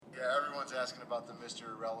Everyone's asking about the Mr.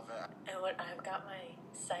 Irrelevant. And what I've got my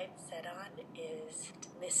sights set on is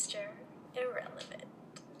Mr. Irrelevant.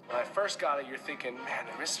 When I first got it, you're thinking, man,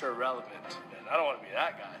 Mr. Irrelevant. Man, I don't want to be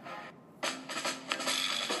that guy.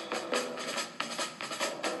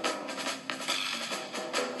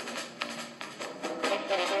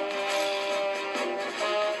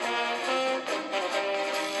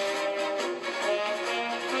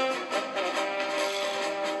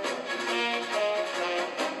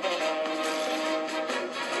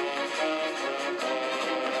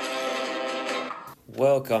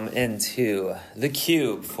 Welcome into The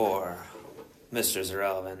Cube for Misterz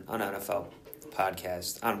Irrelevant, an NFL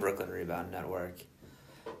podcast on Brooklyn Rebound Network.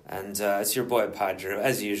 And it's your boy Padre,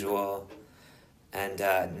 as usual. And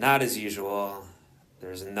not as usual,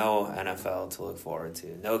 there's no NFL to look forward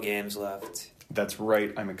to. No games left. That's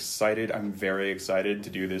right. I'm excited. I'm very excited to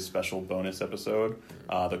do this special bonus episode,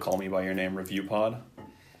 the Call Me By Your Name review pod.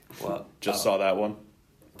 Well, Just saw that one.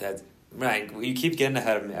 Right, you keep getting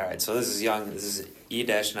ahead of me. All right, so this is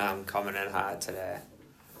E-Nam coming in hot today,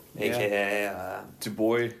 a.k.a. It's your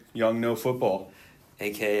boy, Young No Football.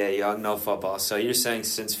 A.k.a. Young No Football. So you're saying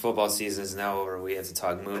since football season is now over, we have to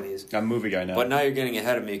talk movies. I'm a movie guy now. But now you're getting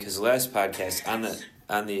ahead of me because last podcast,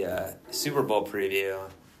 on the Super Bowl preview,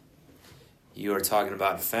 you were talking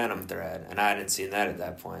about Phantom Thread, and I hadn't seen that at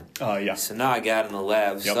that point. Yeah. So now I got in the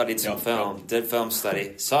lab, studied some film, did film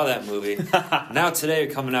study, saw that movie. Now today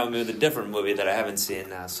you're coming out with a different movie that I haven't seen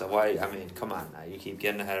now. So why? I mean, come on now, you keep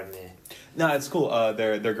getting ahead of me. No, it's cool.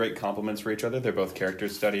 They're great compliments for each other. They're both character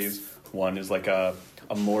studies. One is like a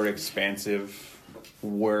more expansive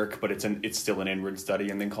work, but it's still an inward study.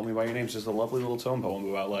 And then Call Me By Your Name is just a lovely little tone poem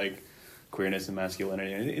about like queerness and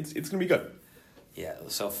masculinity. And it's gonna be good. Yeah,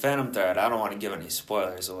 so Phantom Thread, I don't want to give any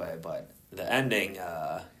spoilers away, but the ending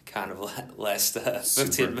kind of last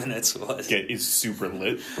 15 minutes is super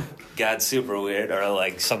lit. Got super weird, or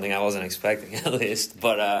like something I wasn't expecting at least,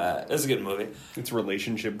 but it's a good movie. It's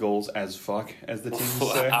relationship goals as fuck, as the team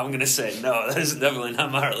say. I'm going to say no, that is definitely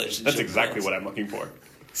not my relationship That's exactly goals. what I'm looking for.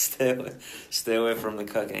 Stay away from the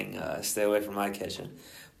cooking, stay away from my kitchen.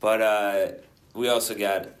 But we also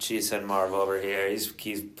got Cheese and Marv over here.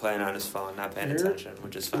 He's playing on his phone, not paying attention,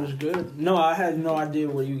 which is fine. It was good. No, I had no idea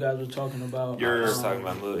what you guys were talking about. You're just talking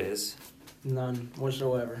about movies. None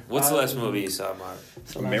whatsoever. What's the last movie you saw,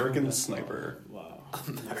 Marv? American Sniper. Wow.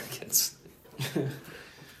 Americans.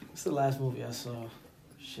 What's the last movie I saw?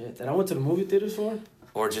 Shit, that I went to the movie theaters for?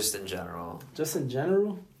 Or just in general? Just in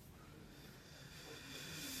general?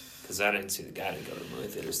 Because I didn't go to the movie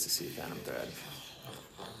theaters to see Phantom Thread.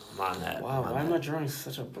 I'm on that. Wow, why am I drawing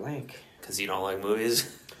such a blank? Because you don't like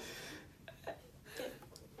movies?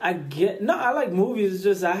 I like movies, it's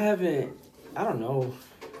just I don't know.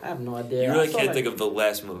 I have no idea. You really can't think of the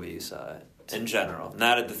last movie you saw in general.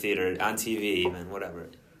 Not at the theater, on TV even, whatever.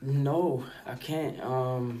 No, I can't.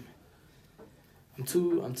 I'm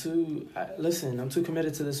too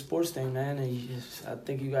committed to this sports thing, man. And I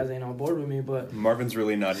think you guys ain't on board with me, but Marvin's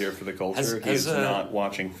really not here for the culture. He's not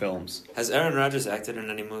watching films. Has Aaron Rodgers acted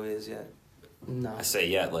in any movies yet? No. I say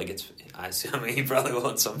yet, like I assume he probably will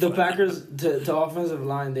at some point. The point. Packers, to offensive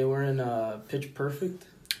line, they were in Pitch Perfect.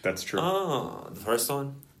 That's true. Oh, the first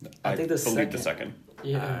one? I believe the second.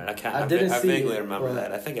 Yeah, I vaguely remember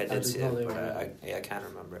that. I think I did see it, but I can't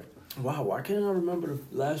remember it. Wow, why can't I remember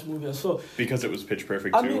the last movie I saw? Because it was Pitch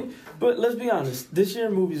Perfect too. I mean, but let's be honest. This year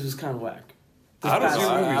movies was kind of whack.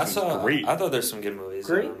 I thought there's some good movies.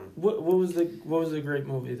 Great. What was the great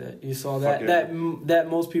movie that you saw that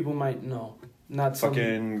most people might know? Not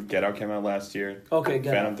fucking Get Out came out last year. Okay,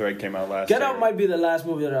 Phantom Thread came out last year. Get Out might be the last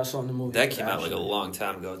movie that I saw in the movie. That came out like a long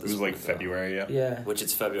time ago. It was like February, yeah. Yeah. Which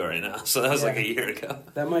it's February now, so that was like a year ago.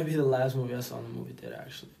 That might be the last movie I saw in the movie theater,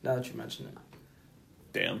 actually. Now that you mention it.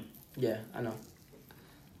 Damn. Yeah, I know.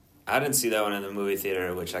 I didn't see that one in the movie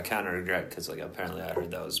theater, which I kind of regret because like apparently I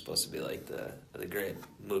heard that was supposed to be like the great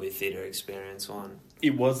movie theater experience one.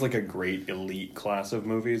 It was like a great elite class of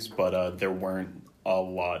movies, but there weren't a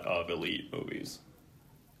lot of elite movies.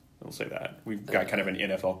 I'll say that. We've got kind of an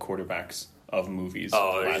NFL quarterbacks of movies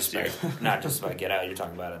last year. Not just about Get Out, you're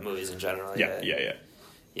talking about movies in general. Yeah.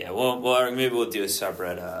 Yeah, well, maybe we'll do a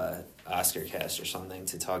separate Oscar cast or something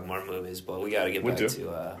to talk more movies, but we got to get back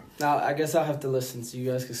to... Now, I guess I'll have to listen so you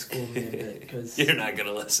guys can school me a bit, because... You're not going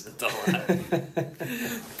to listen, don't lie.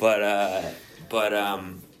 But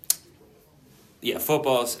yeah,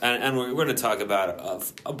 footballs, and we're going to talk about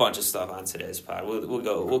a bunch of stuff on today's pod.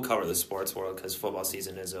 We'll cover the sports world because football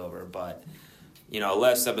season is over. But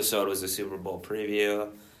last episode was the Super Bowl preview,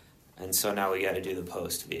 and so now we got to do the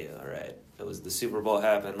post view. All right, it was the Super Bowl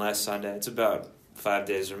happened last Sunday. It's about 5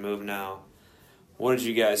 days removed now. what did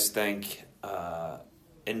you guys think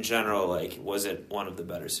in general? Like, was it one of the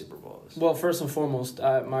better Super Bowls? Well, first and foremost,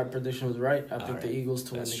 my prediction was right. I picked the Eagles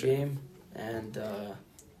to win the game, and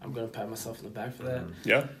I'm going to pat myself in the back for that.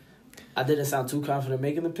 Yeah. I didn't sound too confident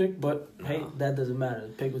making the pick, but hey, that doesn't matter.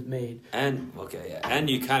 The pick was made. And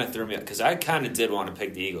you kind of threw me up because I kind of did want to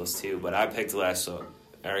pick the Eagles too, but I picked last, so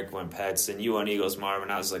Eric went Pats, and you went Eagles,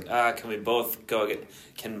 Marvin. I was like, can we both go against?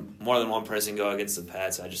 Can more than one person go against the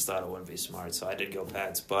Pats? I just thought it wouldn't be smart, so I did go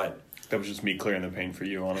Pats. But that was just me clearing the pain for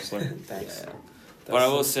you, honestly. Thanks. Yeah. But I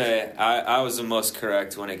will say, I was the most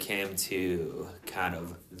correct when it came to kind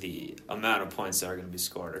of the amount of points that are going to be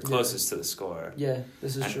scored, or closest to the score. Yeah,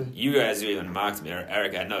 this is true. You guys even mocked me, or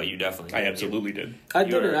Eric, I know you definitely did. I absolutely did. I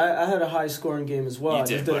did. I had a high-scoring game as well. You I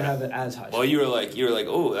just didn't have it as high. Well, you were like,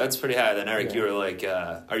 oh, that's pretty high. Then Eric, you were like,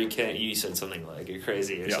 are you kidding? You said something like, you're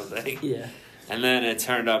crazy or something. Yeah. And then it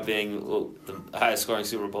turned out being the highest-scoring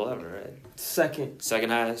Super Bowl ever, right? Second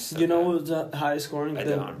highest. You know what was the highest scoring? I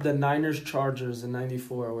don't. The Niners Chargers in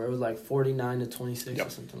 '94, where it was like 49-26 or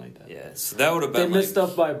something like that. Yeah, so that would have been. They missed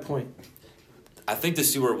up by a point. I think the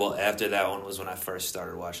Super Bowl after that one was when I first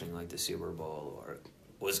started watching like the Super Bowl, or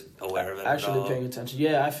was aware of it. Actually paying attention.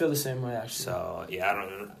 Yeah, I feel the same way actually. So yeah, I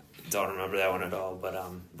don't remember that one at all. But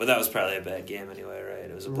that was probably a bad game anyway, right?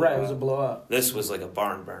 It was a blowout. Right, it was a blowout. This was like a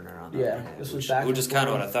barn burner on that. Yeah, this was back. Which is kind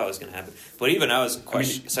of what I thought was going to happen. But even I was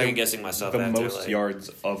second guessing myself. The after, most yards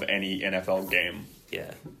of any NFL game.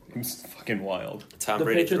 Yeah, it's fucking wild. Tom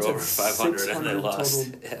Brady threw over 500 and they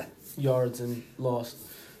lost. Yards and lost.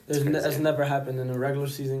 That's never happened in a regular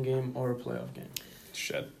season game or a playoff game.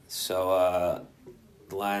 Shit. So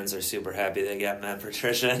the Lions are super happy they got Matt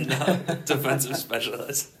Patricia, defensive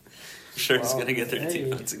specialist. I'm sure he's going to get their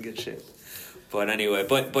defense in good shape. But anyway,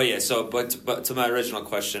 but yeah. So but to my original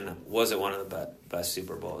question, was it one of the best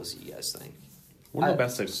Super Bowls you guys think? One of the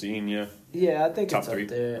best I've seen. Yeah. Yeah, I think top it's three. Up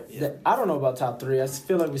there. Yeah. I don't know about top three. I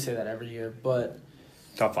feel like we say that every year, but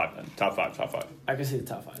top five then. Top five. I can see the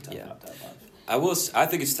top five. Top five. I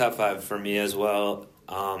think it's top five for me as well.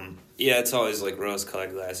 Yeah, it's always like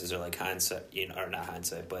rose-colored glasses or like hindsight, or not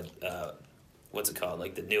hindsight, but what's it called?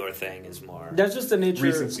 Like the newer thing is more. That's just the nature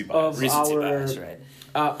of bias, right?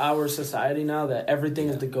 Our society now that everything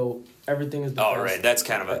is the GOAT. Everything is the best. Right. That's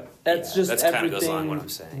kind of a. That's just that's everything. Kind of goes along with what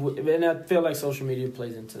I'm saying. And I feel like social media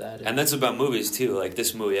plays into that. And that's about movies too. Like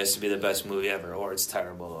this movie has to be the best movie ever, or it's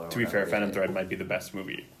terrible. Or to be fair, Phantom Thread might be the best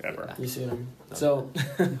movie ever. Yeah. You see what I mean? So,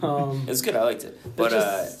 it's good. I liked it. But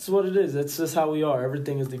it's what it is. It's just how we are.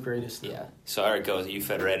 Everything is the greatest. Yeah. So Eric goes. You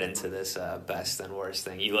fed right into this best and worst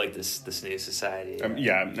thing. You like this new society.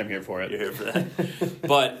 Yeah, I'm here for it. You're here for that.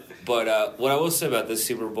 but what I will say about this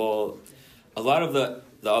Super Bowl, a lot of the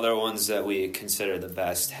other ones that we consider the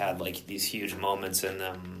best had like these huge moments in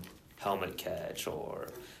them, helmet catch or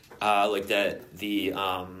like that the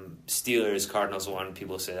Steelers Cardinals one.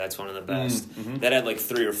 People say that's one of the best. Mm-hmm. That had like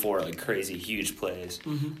 3 or 4 like crazy huge plays.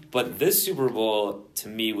 Mm-hmm. But this Super Bowl to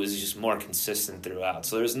me was just more consistent throughout.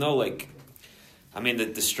 So there's no like. I mean,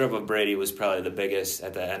 the strip of Brady was probably the biggest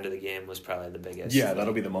at the end of the game. Was probably the biggest. Yeah,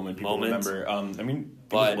 that'll be the moment people remember. I mean,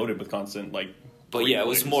 it was loaded with constant like. But yeah, it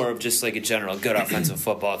was more of just like a general good offensive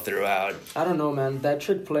football throughout. I don't know, man. That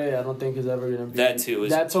trick play, I don't think is ever gonna be. That too.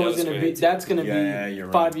 That's always gonna be. That's gonna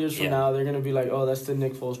be 5 years from now. They're gonna be like, oh, that's the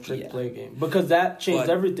Nick Foles trick play game because that changed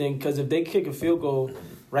everything. Because if they kick a field goal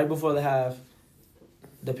right before the half,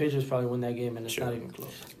 the Patriots probably win that game, and it's not even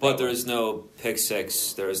close. But there was no pick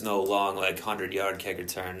six. There was no long 100-yard kick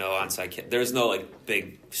return. No onside kick. There was no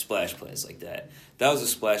big splash plays like that. That was a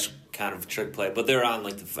splash kind of trick play, but they're on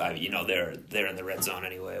the 5. They're in the red zone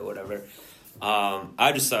anyway, whatever.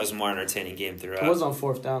 I just thought it was a more entertaining game throughout. It was on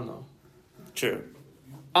 4th down though. True.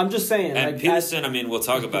 I'm just saying. And Peterson, we'll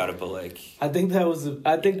talk about it, but I think that was.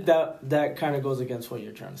 I think that kind of goes against what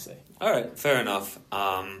you're trying to say. All right, fair enough.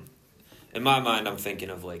 In my mind, I'm thinking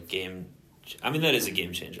of game. That is a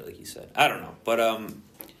game changer, like you said. I don't know, but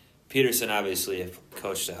Peterson obviously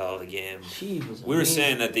coached a hell of a game. We were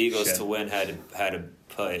saying that the Eagles to win had to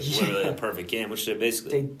play literally a perfect game, which they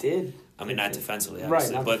basically did. Not defensively,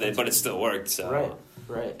 obviously, right, but it still worked. So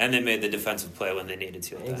right. And they made the defensive play when they needed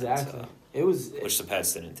to. Exactly. So, it was which the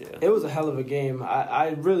Pats didn't do. It was a hell of a game.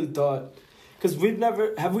 I really thought because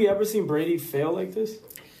have we ever seen Brady fail like this?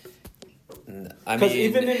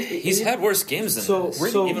 He's had worse games than this,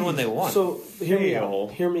 even when they won. So hear me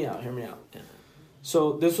out. Yeah.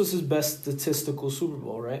 So this was his best statistical Super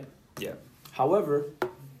Bowl, right? Yeah. However,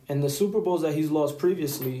 in the Super Bowls that he's lost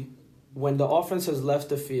previously, when the offense has left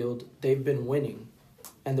the field, they've been winning.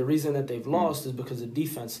 And the reason that they've lost is because the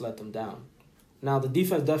defense let them down. Now, the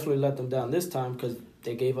defense definitely let them down this time because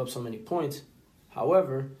they gave up so many points.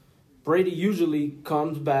 However, Brady usually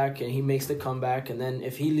comes back and he makes the comeback, and then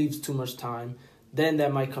if he leaves too much time, then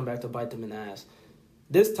that might come back to bite them in the ass.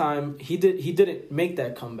 This time he didn't make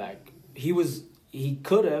that comeback. He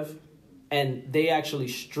could have, and they actually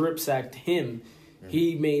strip sacked him. Mm-hmm.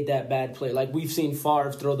 He made that bad play. Like we've seen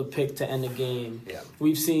Favre throw the pick to end the game. Yeah.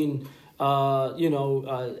 We've seen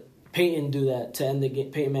Peyton do that to end the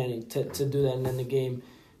game. Peyton Manning to do that and end the game.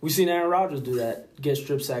 We've seen Aaron Rodgers do that, get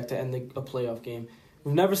strip sacked to end a playoff game.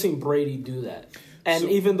 We've never seen Brady do that. And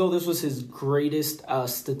even though this was his greatest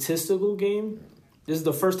statistical game, this is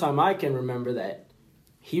the first time I can remember that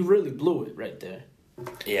he really blew it right there.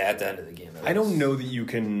 Yeah, at the end of the game. I don't know that you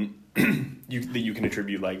can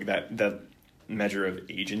attribute like that measure of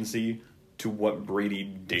agency to what Brady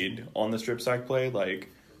did on the strip sack play. Like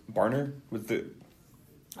Barner with the.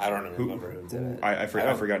 I don't remember who did it. I've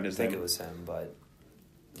forgotten his name. I think it was him, but.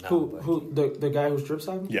 No, the guy who strip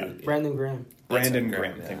sacked him? Yeah. Brandon Graham. Brandon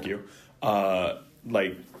Graham, yeah. Thank you.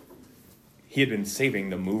 Like, he had been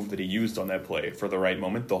saving the move that he used on that play for the right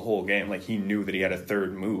moment the whole game. Like, he knew that he had a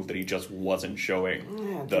third move that he just wasn't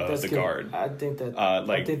showing the guard. I think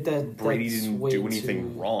that Brady didn't do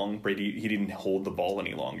anything wrong. He didn't hold the ball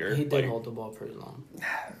any longer. He did hold the ball pretty long.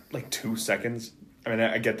 Like 2 seconds. I mean,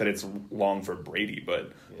 I get that it's long for Brady,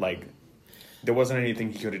 but like there wasn't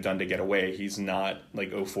anything he could have done to get away. He's not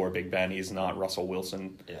like 04 Big Ben. He's not Russell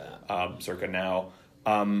Wilson. Circa now.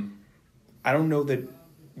 I don't know that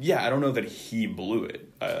he blew it.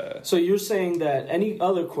 So you're saying that any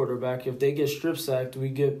other quarterback, if they get strip sacked, we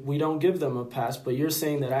don't give them a pass. But you're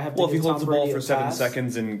saying that I have to. Well, if he holds the ball for 7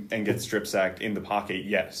 seconds and gets strip sacked in the pocket,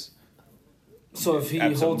 yes. So if he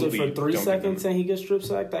holds it for 3 seconds and he gets strip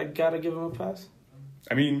sacked, I gotta give him a pass.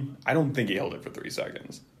 I mean, I don't think he held it for 3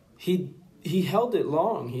 seconds. He held it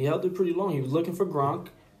long. He held it pretty long. He was looking for Gronk.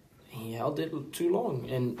 He held it too long,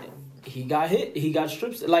 and he got hit. He got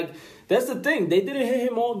strips. Like, that's the thing. They didn't hit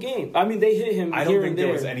him all game. I mean, they hit him I here don't think and there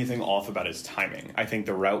there. was anything off about his timing. I think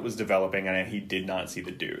the route was developing, and he did not see the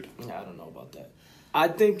dude. I don't know about that. I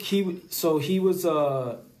think he was.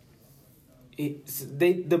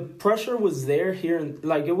 The pressure was there here, and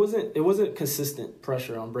like it wasn't consistent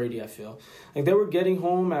pressure on Brady. I feel like they were getting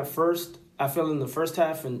home at first. I feel in the first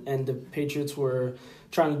half, and the Patriots were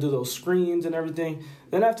trying to do those screens and everything.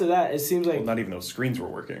 Then after that, it seems like not even those screens were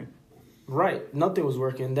working. Right, nothing was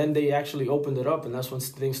working. Then they actually opened it up, and that's when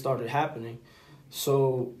things started happening.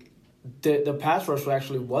 So the pass rush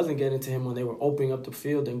actually wasn't getting to him when they were opening up the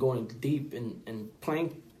field and going deep and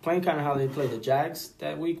playing kind of how they played the Jags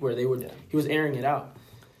that week, where he was airing it out.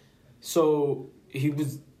 So he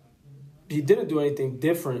didn't do anything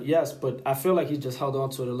different, yes, but I feel like he just held on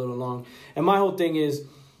to it a little long. And my whole thing is,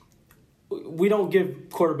 we don't give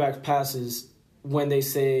quarterbacks passes when they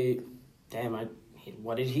say, damn,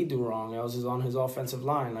 what did he do wrong? I was on his offensive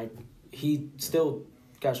line. Like, he still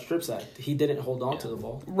got strip sacked. He didn't hold on to the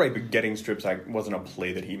ball. Right, but getting strip sacked wasn't a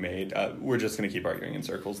play that he made. We're just going to keep arguing in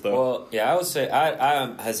circles, though. Well, yeah, I would say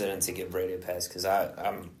I'm hesitant to give Brady a pass because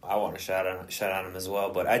I want to shout on him as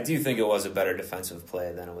well. But I do think it was a better defensive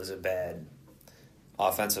play than it was a bad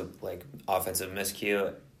offensive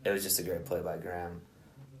miscue. It was just a great play by Graham.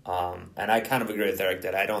 And I kind of agree with Eric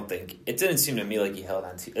that I don't think it didn't seem to me like he held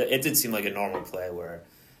on to. It did seem like a normal play where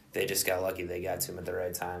they just got lucky they got to him at the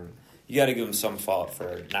right time. You got to give him some fault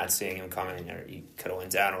for not seeing him coming, or he could have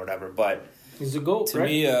went down or whatever. But he's a GOAT,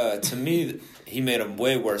 to me, he made a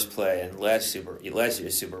way worse play in last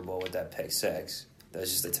year's Super Bowl with that pick six. That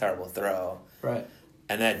was just a terrible throw, right?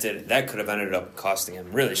 And that could have ended up costing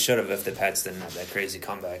him. Really should have if the Pats didn't have that crazy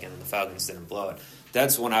comeback and the Falcons didn't blow it.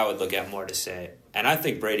 That's when I would look at more to say. And I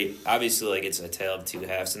think Brady, obviously, like it's a tale of two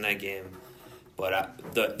halves in that game.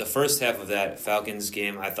 But the first half of that Falcons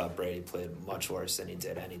game, I thought Brady played much worse than he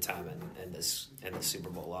did any time in the Super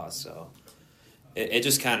Bowl loss. So it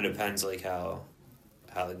just kind of depends like how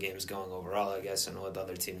the game's going overall, I guess, and what the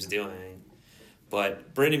other team's doing.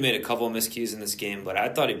 But Brady made a couple of miscues in this game, but I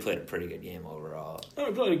thought he played a pretty good game overall. Oh,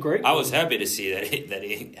 he played a great game. I was happy to see that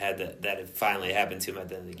he had that it finally happened to him at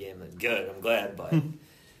the end of the game. Good, I'm glad,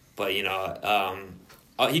 but you know.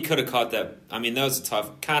 He could have caught that. I mean, that was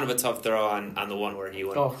kind of a tough throw on the one where he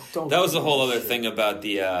went. Oh, that was the whole other thing about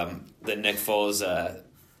the Nick Foles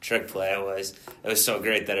trick play. It was so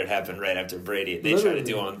great that it happened right after Brady. They tried to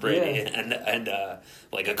do it on Brady and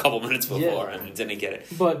like a couple minutes before and didn't get it.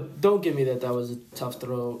 But don't give me that was a tough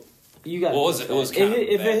throw. You got. Well, it was kind of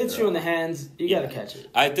if it hits you in the hands, you got to catch it.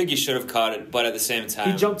 I think he should have caught it, but at the same time,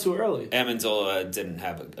 he jumped too early. Amendola didn't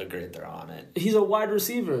have a great throw on it. He's a wide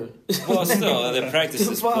receiver. Well, still, they practiced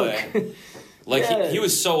this play. Like he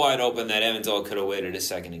was so wide open that Amendola could have waited a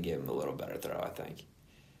second and gave him a little better throw, I think.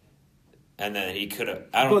 And then he could have.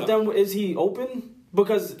 I don't know. But then is he open?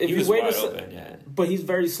 Because if you wait open, yeah. But he's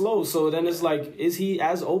very slow, so then it's like, is he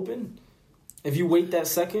as open? If you wait that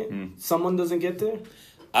second, someone doesn't get there?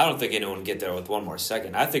 I don't think anyone would get there with one more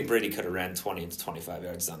second. I think Brady could have ran 20 to 25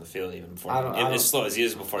 yards down the field even before. As slow as he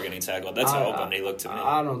is before getting tackled. That's how open he looked to me.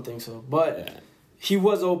 I don't think so. But he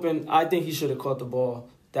was open. I think he should have caught the ball.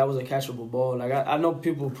 That was a catchable ball. Like I know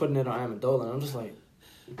people putting it on Amendola, and I'm just like,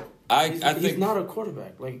 I think he's not a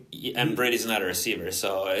quarterback. And Brady's not a receiver,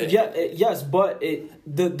 so yes, but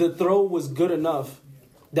the throw was good enough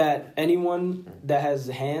that anyone that has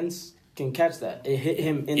hands can catch that. It hit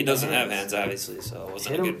him in. He doesn't have hands, obviously, so it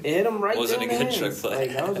wasn't it hit him right. Wasn't a good trick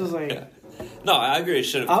play. I was just like, no, I agree. He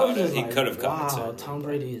should have caught it. He could have caught it. Wow, Tom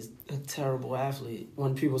Brady is a terrible athlete.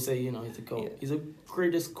 When people say he's a GOAT, he's the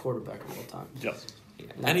greatest quarterback of all time. Yes.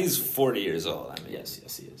 And he's 40 years old. I mean, yes,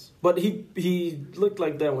 he is. But he looked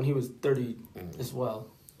like that when he was 30 as well,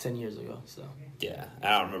 10 years ago. So yeah,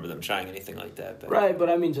 I don't remember them trying anything like that. But right, but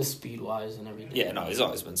I mean just speed wise and everything. Yeah, no, he's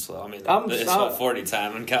always been slow. I mean, his whole 40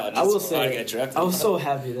 time in college. I will say, I was so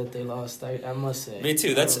happy that they lost. I must say. Me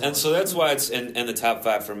too. That's why it's in the top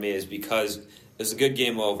 5 for me, is because it's a good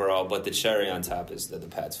game overall. But the cherry on top is that the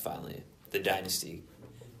Pats finally, the dynasty.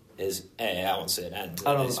 I won't say it ends.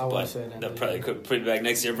 I won't say it ends. They'll probably put Brady back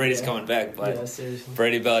next year. Brady's coming back, but seriously.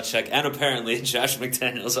 Brady, Belichick, and apparently Josh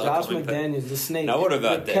McDaniels all coming back. Josh McDaniels, the snake. Now what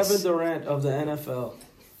about this? Kevin Durant of the NFL.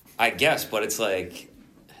 I guess, but it's like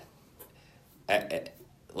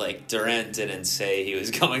Durant didn't say he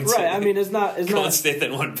was going to. Right. I mean, it's not. State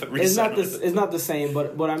that one. It's not the same.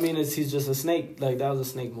 But what I mean is, he's just a snake. Like that was a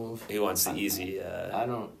snake move. He wants the easy. I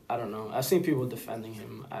don't know. I've seen people defending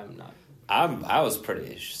him. I'm not. I was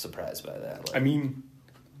pretty surprised by that. I mean,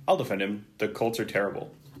 I'll defend him. The Colts are terrible.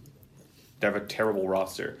 They have a terrible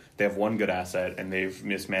roster. They have one good asset, and they've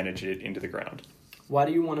mismanaged it into the ground. Why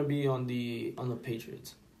do you want to be on the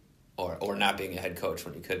Patriots? Or not being a head coach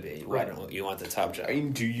when you could be. Right. You want the top job. I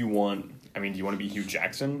mean, do you want to be Hugh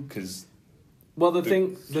Jackson? Because the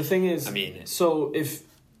thing is, I mean, so if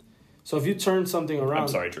you turn something around, I'm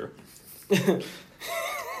sorry, Drew.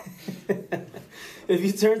 If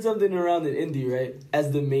you turn something around in Indy, right,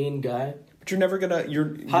 as the main guy, but you're never gonna.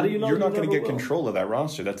 How do you know you're not gonna get will? control of that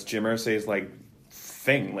roster? That's Jim Irsay's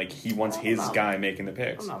thing. Like he wants his guy making the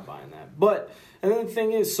picks. I'm not buying that. But and then the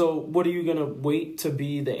thing is, so what are you gonna wait to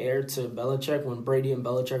be the heir to Belichick when Brady and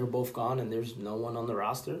Belichick are both gone and there's no one on the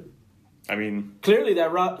roster? I mean, clearly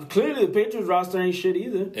the Patriots roster ain't shit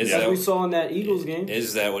either. As we saw in that Eagles game.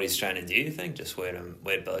 Is that what he's trying to do? You think just wait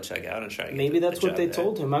Belichick out and try to get maybe that's what they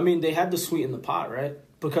told him. I mean, they had to sweeten the pot, right?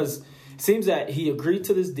 Because it seems that he agreed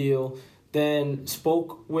to this deal, then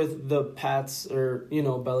spoke with the Pats or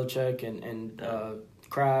Belichick and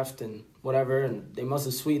Kraft and whatever, and they must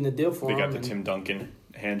have sweetened the deal for him. They got the Tim Duncan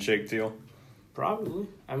handshake deal. Probably.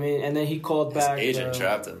 I mean, and then he called back. His agent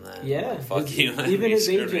trapped him, man. Yeah. Fuck you. Even his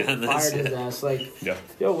agent fired his ass.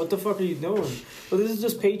 Yo, what the fuck are you doing? But this is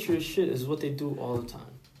just Patriots shit. This is what they do all the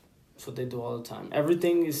time. It's what they do all the time.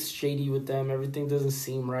 Everything is shady with them. Everything doesn't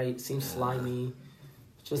seem right. It seems slimy.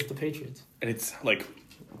 It's just the Patriots. And it's,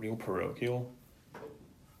 real parochial.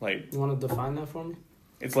 You want to define that for me?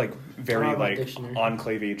 It's, very,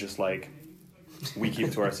 enclave, just, we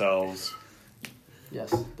keep to ourselves.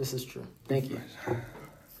 Yes, this is true. Thank you.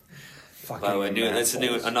 By the way, that's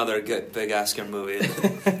another good big Oscar movie,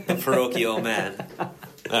 The Parochial Man.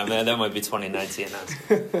 Oh, man, that might be 2019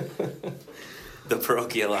 Oscar. The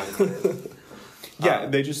Parochial Enclave. Yeah,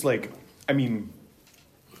 they just New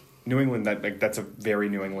England, that's a very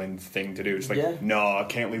New England thing to do. It's no, I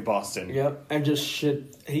can't leave Boston. Yep, and just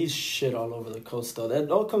shit. He's shit all over the coast, though. That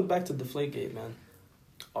all comes back to Deflategate, man.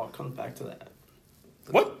 All comes back to that.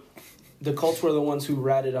 What? The Colts were the ones who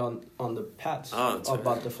ratted on the Pats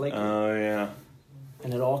about Deflategate. Oh, yeah.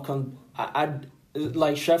 And it all comes... I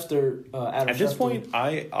like Schefter... At this point,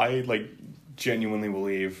 I genuinely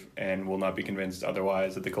believe and will not be convinced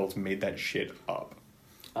otherwise that the Colts made that shit up.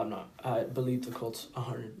 I'm not. I believe the Colts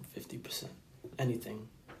 150%. Anything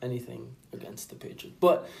against the Patriots.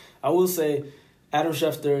 But I will say, Adam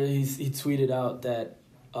Schefter, he tweeted out that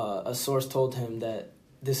a source told him that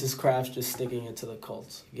this is Kraft just sticking it to the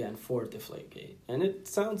Colts again for Deflategate, and it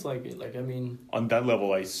sounds like it. On that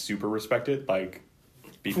level, I super respect it.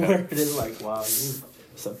 Be where it is wow, it's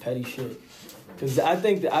some petty shit. Because I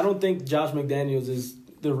don't think Josh McDaniels is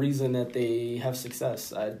the reason that they have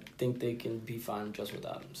success. I think they can be fine just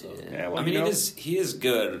without him. So he is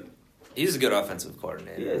good. He's a good offensive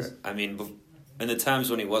coordinator. He is. I mean, in the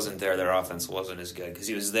times when he wasn't there, their offense wasn't as good because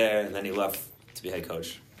he was there and then he left to be head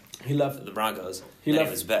coach. He left the Broncos. He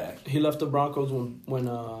was back. He left the Broncos when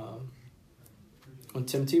When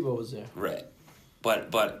Tim Tebow was there. Right.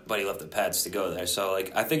 But he left the Pats to go there. So,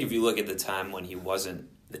 like, I think if you look at the time when he wasn't,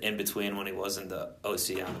 in between when he wasn't the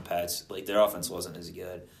OC on the Pats, like, their offense wasn't as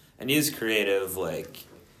good. And he is creative, like,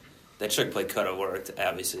 that trick play could have worked.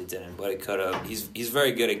 Obviously it didn't, but it could have. He's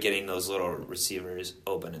very good at getting those little receivers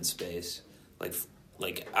open in space.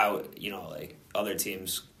 Like other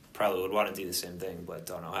teams probably would want to do the same thing, but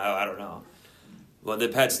don't know how. I don't know. Well, the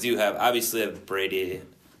Pats do have Brady,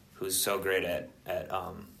 who's so great at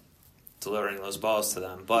delivering those balls to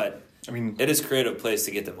them. But I mean, it is creative plays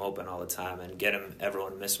to get them open all the time and get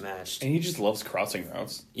everyone mismatched. And he just loves crossing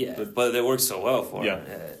routes. Yeah, but it works so well for him.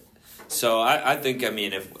 So I think,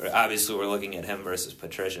 if obviously we're looking at him versus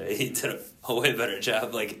Patricia, he did a way better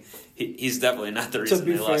job. Like, he's definitely not the reason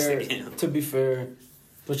they lost the game. To be fair,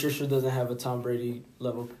 Patricia doesn't have a Tom Brady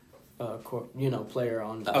level, player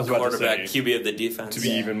on. Quarterback, QB of the defense. To be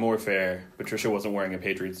even more fair, Patricia wasn't wearing a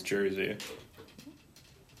Patriots jersey.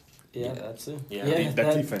 Yeah, that's it. Yeah,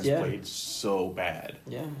 that defense played so bad.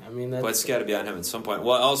 Yeah, but it's got to be on him at some point.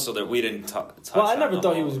 Well, also that we didn't touch. Well, I never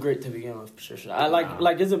thought he was great to begin with, Patricia.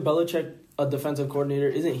 I isn't Belichick a defensive coordinator?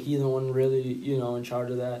 Isn't he the one really, in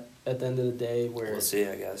charge of that at the end of the day? Where we'll see,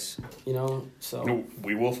 I guess. So no,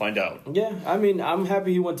 we will find out. Yeah, I'm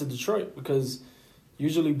happy he went to Detroit because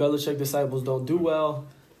usually Belichick disciples don't do well,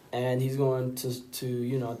 and he's going to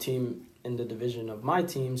a team in the division of my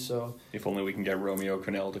team, so if only we can get Romeo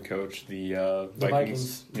Crennel to coach the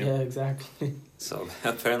Vikings. Yeah, exactly. So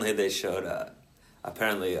apparently they showed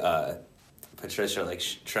Patricia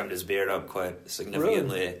trimmed his beard up quite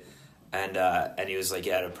significantly. Really? And he was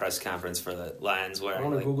at a press conference for the Lions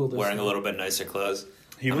wearing a little bit nicer clothes.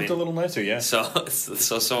 He looked a little nicer, yeah. So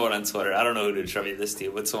someone on Twitter, I don't know who to attribute this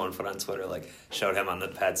to, but someone put on Twitter, showed him on the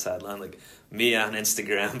Pats sideline, me on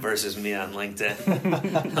Instagram versus me on LinkedIn.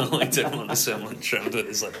 On LinkedIn, one of someone trimmed with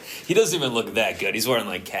his, he doesn't even look that good. He's wearing,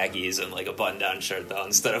 khakis and, a button-down shirt, though,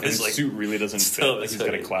 instead of his suit really doesn't fit. He's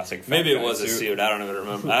got a classic Maybe it was a suit. I don't even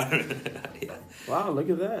remember. Yeah. Wow,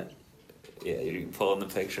 look at that. Yeah, you're pulling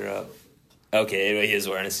the picture up. Okay, he is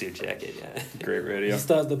wearing a suit jacket, yeah. Great radio. He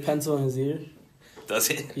still has the pencil in his ear. Does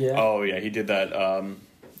he? Yeah. Oh, yeah, he did that,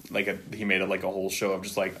 he made it a whole show of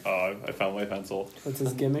just I found my pencil. That's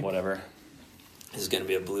his gimmick? Whatever. This is going to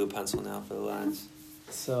be a blue pencil now for the Lions.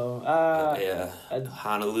 So,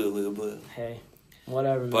 Honolulu blue. Hey,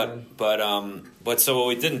 whatever, man. But so what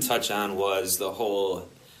we didn't touch on was the whole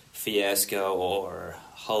fiasco or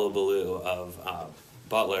hullabaloo of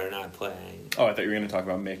Butler not playing. Oh, I thought you were going to talk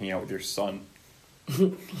about making out with your son.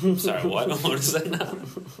 Sorry, what? What is that now?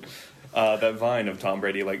 That vine of Tom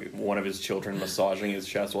Brady, one of his children massaging his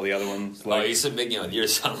chest while the other one's Oh, you said making out with your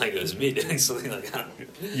son like it was me doing something like that.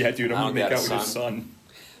 Yeah, dude, I'm going to make out with your son.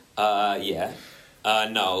 Yeah.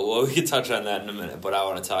 No, well, we can touch on that in a minute, but I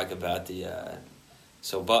want to talk about the...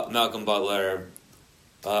 Malcolm Butler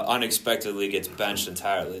unexpectedly gets benched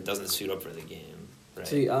entirely. Doesn't suit up for the game. Right?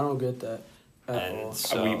 See, I don't get that at all.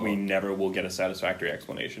 So, we never will get a satisfactory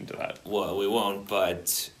explanation to that. Well, we won't,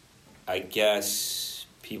 but I guess...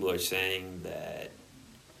 people are saying that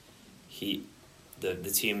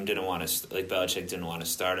the team didn't want to, Belichick didn't want to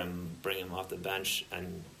start him, bring him off the bench,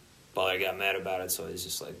 and Butler got mad about it, so he's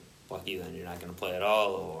just fuck you, then you're not going to play at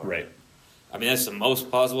all. Or, right. That's the most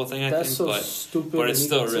plausible thing, I think. So stupid. But it's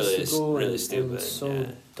still really stupid. And so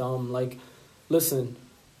dumb. Listen,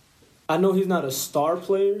 I know he's not a star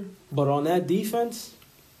player, but on that defense...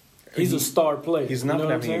 He's a star player. He's not been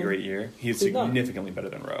having a great year. He's significantly better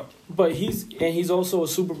than Rowe. But he's also a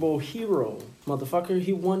Super Bowl hero, motherfucker.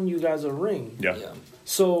 He won you guys a ring. Yeah.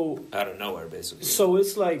 So out of nowhere, basically. So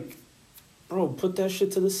it's bro, put that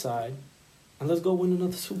shit to the side, and let's go win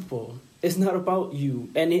another Super Bowl. It's not about you,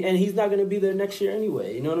 and he's not gonna be there next year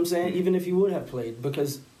anyway. You know what I'm saying? Mm-hmm. Even if he would have played,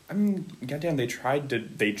 because goddamn, they tried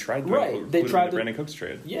right. They tried the Brandon Cooks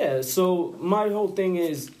trade. Yeah. So my whole thing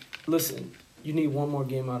is, listen. You need one more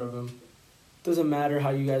game out of him. Doesn't matter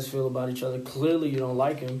how you guys feel about each other. Clearly, you don't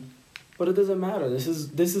like him, but it doesn't matter. This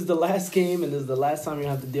is the last game, and this is the last time you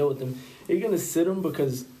have to deal with him. You're gonna sit him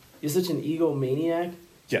because you're such an egomaniac.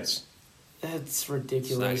 Yes, that's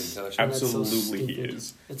ridiculous. Absolutely, he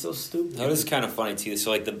is. It's so stupid. No, this is kind of funny too.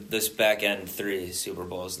 So this back end 3 Super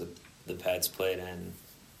Bowls the Pats played in.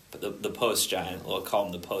 But the post-Giant, we'll call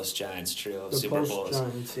them the post-Giants trio of Super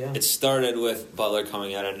Bowls. Yeah. It started with Butler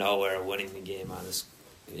coming out of nowhere, winning the game on this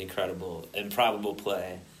improbable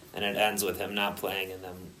play, and it ends with him not playing and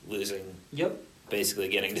them losing. Yep. Basically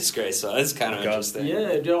getting disgraced. So it's kind of interesting. Yeah,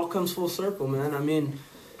 it all comes full circle, man.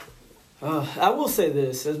 I will say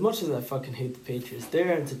this: as much as I fucking hate the Patriots,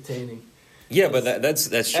 they're entertaining. Yeah, but that's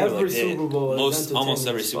true. Every like, Super Bowl, almost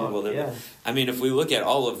every Super Bowl. Yeah. I mean, if we look at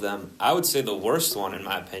all of them, I would say the worst one, in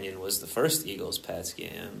my opinion, was the first Eagles-Pats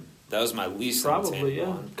game. That was my least probably, yeah.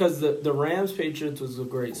 one. Because the Rams-Patriots was a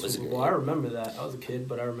great Super Bowl. I remember that. I was a kid,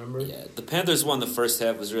 but I remember. Yeah, the Panthers won the first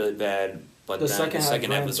half was really bad, but the second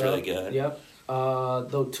half was really good. Yep.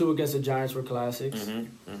 The two against the Giants were classics.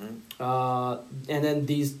 And then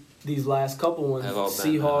these last couple ones,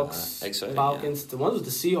 Seahawks, Falcons. The ones with the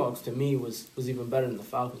Seahawks, to me, was even better than the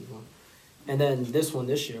Falcons one. And then this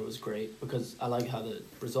year was great because I like how the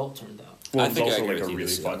result turned out. Well, I think also I agree like with a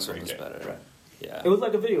really fun game. better. Right. Yeah. It was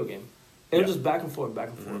like a video game. It was just back and forth.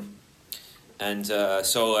 And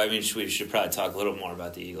so, I mean, we should probably talk a little more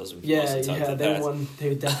about the Eagles. They won.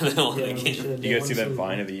 They definitely won. You guys see that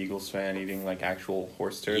Vine of the Eagles fan eating like actual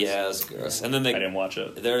horse turds? Yeah, that's gross. And then I didn't watch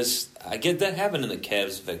it. I get that happened in the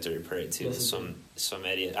Cavs victory parade too. Yes, some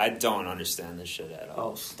idiot. I don't understand this shit at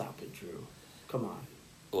all. Oh, stop it, Drew. Come on.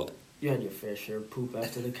 What? You had your fair share of poop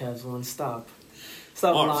after the Cavs won. Stop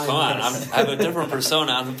Come lying. on, I have a different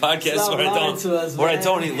persona on the podcast where I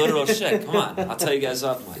don't eat literal shit. Come on, I'll tell you guys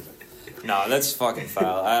off mic. No, that's fucking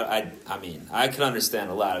foul. I mean, I can understand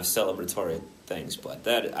a lot of celebratory things, but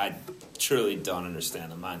that I truly don't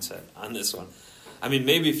understand the mindset on this one. I mean,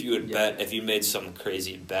 maybe if you would if you made some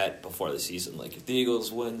crazy bet before the season, like if the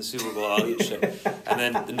Eagles win the Super Bowl, I'll eat shit, and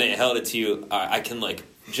then they held it to you, I can like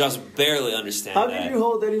just barely understand that. How can you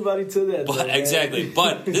hold anybody to that? But exactly,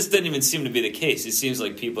 but this didn't even seem to be the case. It seems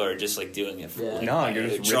like people are just like doing it for you're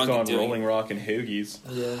just ripped on Rolling Rock and Hoagies.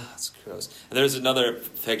 Yeah, that's gross. And there's another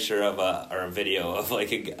picture of or a video of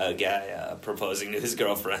like a guy proposing to his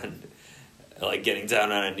girlfriend. Like getting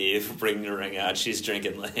down on a knee, bringing the ring out. She's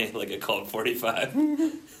drinking like a Colt 45,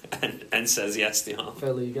 and says yes to him.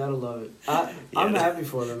 Philly, you gotta love it. I'm happy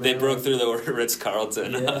for them. Man. They broke through the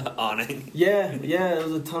Ritz-Carlton awning. Yeah, there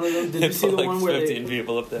was a ton of them. Did you see the one where 15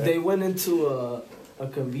 people up there? They went into a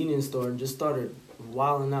convenience store and just started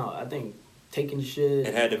wilding out. I think taking shit.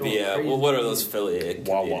 It had to be what are those Philly?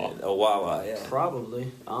 Wawa. A Wawa, yeah.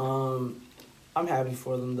 Probably. I'm happy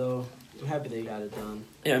for them though. I'm happy they got it done.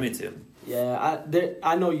 Yeah, me too. Yeah,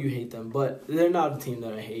 I know you hate them, but they're not a team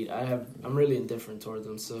that I hate. I'm really indifferent toward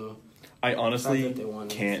them. So I honestly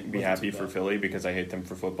can't be happy for Philly because I hate them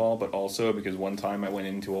for football, but also because one time I went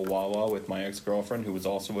into a Wawa with my ex-girlfriend who was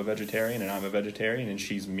also a vegetarian, and I'm a vegetarian, and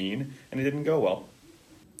she's mean, and it didn't go well.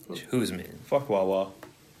 Who's mean? Fuck Wawa.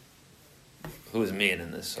 Who's mean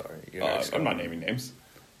in this story? I'm not naming names.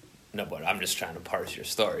 No, but I'm just trying to parse your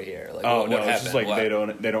story here. Like, what it's just like they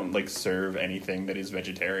don't like serve anything that is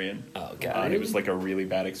vegetarian. Oh god, and it was like a really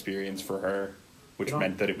bad experience for her, which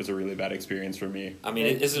meant that it was a really bad experience for me. I mean,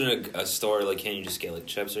 isn't it a store like can't you just get like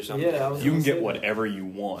chips or something? Yeah, you can get whatever you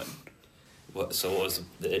want. What was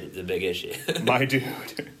the big issue? My dude,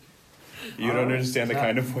 you don't understand the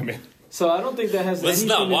kind of women. So I don't think that has anything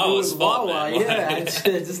to do with Wawa. Yeah, I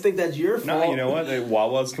just think that's your fault. No, you know what?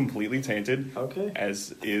 Wawa's completely tainted. Okay.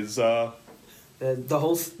 As is the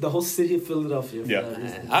whole city of Philadelphia.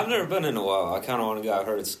 Yeah. I've never been in a Wawa. I kind of want to go. I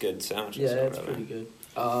heard it's good sandwiches. Yeah, it's pretty good.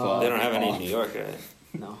 They don't have any in New York, right?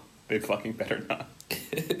 No. They fucking better not.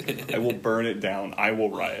 I will burn it down. I will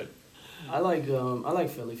riot. I like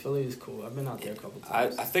Philly. Philly is cool. I've been out there a couple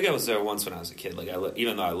times. I think I was there once when I was a kid. Like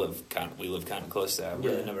even though we live kind of close there, I've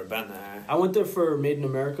really never been there. I went there for Made in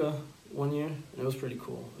America one year, and it was pretty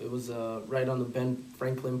cool. It was right on the Ben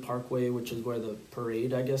Franklin Parkway, which is where the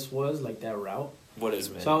parade, I guess, was, like that route. What is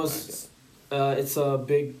Made? So I was. It's a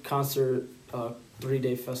big concert.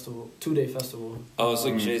 2-day festival. Oh, it's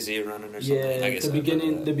like Jay-Z running or something. Yeah, I guess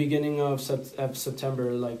the beginning of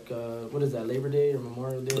September, like what is that? Labor Day or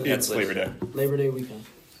Memorial Day? Yeah, it's Labor Day. Labor Day weekend.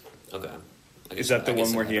 Okay. Is that the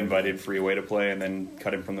one where he invited Freeway to play and then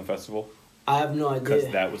cut him from the festival? I have no idea.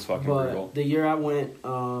 Because that was fucking brutal. The year I went,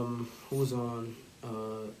 who was on?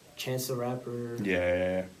 Chance the Rapper.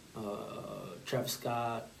 Yeah. Travis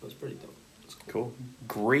Scott. It was pretty dope. Cool.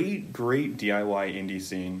 Great DIY indie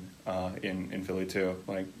scene in Philly too.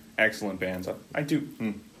 Like excellent bands. I do.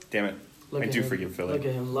 Damn it. I do forgive Philly. Look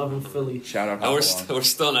at him loving Philly. Shout out. We're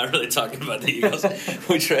still not really talking about the Eagles.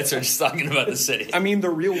 We tried to just talking about the city. I mean, the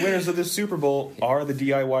real winners of this Super Bowl are the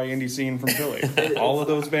DIY indie scene from Philly. All of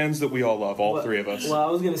those bands that we all love, all three of us. Well,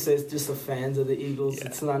 I was gonna say it's just the fans of the Eagles. Yeah.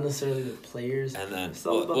 It's not necessarily the players. And then,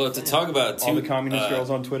 to talk about all the communist girls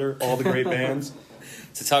on Twitter, all the great bands.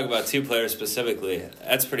 To talk about two players specifically,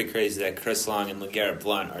 that's pretty crazy that Chris Long and LeGarrette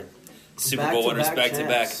Blount are Super Bowl winners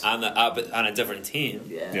back-to-back on a different team.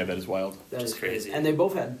 Yeah, that is wild. That is crazy. And they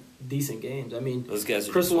both had decent games. I mean, those guys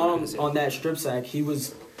Chris Long on that strip sack, he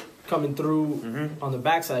was coming through on the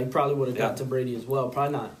backside, he probably would have got to Brady as well.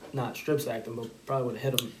 Probably not strip sacked him, but probably would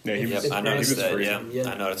have hit him. Yeah, I noticed that.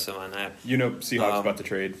 I noticed him on that. You know, Seahawks about to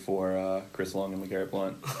trade for Chris Long and LeGarrette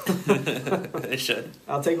Blount. They should.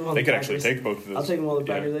 I'll take him on the Packers. They could actually take both of those. I'll take him on the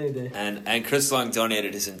Packers any day. And Chris Long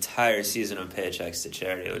donated his entire season of paychecks to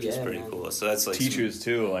charity, which is pretty cool. So that's like teachers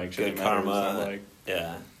too, like good karma.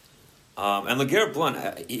 Yeah. And LeGarrette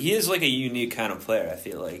Blount, he is like a unique kind of player, I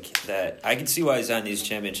feel like, that I can see why he's on these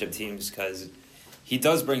championship teams because he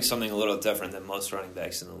does bring something a little different than most running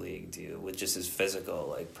backs in the league do with just his physical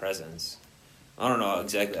like presence. I don't know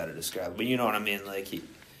exactly how to describe it, but you know what I mean. Like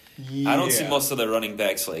I don't see most of the running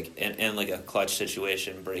backs like in like a clutch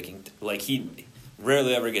situation breaking. Like he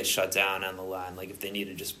rarely ever gets shut down on the line. Like if they need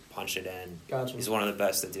to just punch it in, gotcha. He's one of the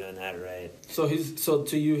best at doing that, right? So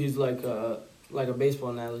to you, he's like a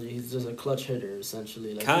baseball analogy. He's just a clutch hitter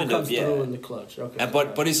essentially. Like kind he comes of, yeah. through in the clutch. Okay.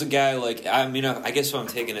 But he's a guy like I mean I guess if I'm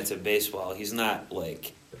taking it to baseball, he's not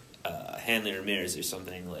like Hanley Ramirez or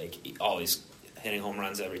something like always hitting home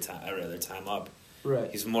runs every other time up. Right.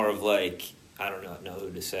 He's more of like I don't know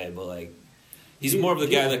who to say, but like he's more of the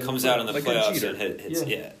guy that comes out in the like playoffs and hits.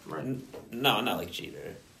 Yeah. Right. No, not like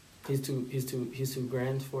Jeter. He's too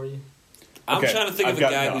grand for you. I'm trying to think of a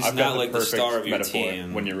guy who's not like the star of your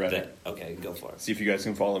team. When you're ready. Okay, go for it. See if you guys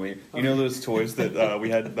can follow me. You know those toys that we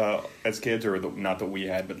had as kids, or not that we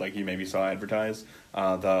had, but like you maybe saw advertised,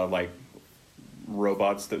 the like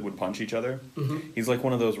robots that would punch each other. Mm-hmm. He's like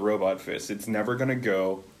one of those robot fists. It's never going to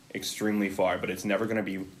go extremely far, but it's never going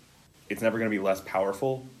to be less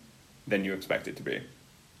powerful than you expect it to be.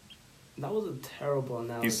 That was a terrible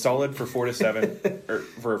analogy. He's solid for 4 to 7,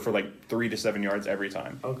 or for like 3 to 7 yards every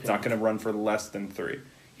time. Okay. It's not going to run for less than 3.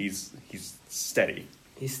 He's steady.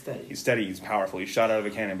 He's steady. He's steady. He's powerful. He's shot out of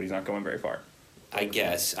a cannon, but he's not going very far. I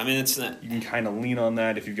guess. I mean, it's not. You can kind of lean on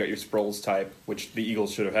that if you've got your Sproles type, which the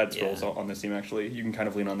Eagles should have had Sproles on this team. Actually, you can kind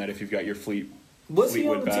of lean on that if you've got your Fleetwood back. Was he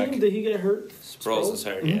on the team? Did he get hurt? Sproles is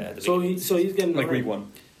hurt. Yeah. So he's getting like week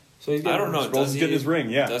 1. So he's I don't know. Sproles is getting his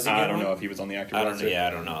ring. Yeah. I don't one? know if he was on the active roster.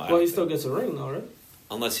 I don't know. Well, he still gets a ring, though, right?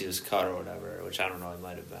 Unless he was cut or whatever, which I don't know. He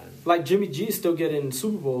might have been. Like Jimmy G is still getting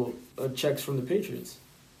Super Bowl checks from the Patriots.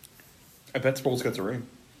 I bet Sproles gets a ring.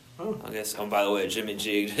 Oh. I guess. Oh, by the way, Jimmy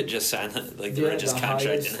G just signed the richest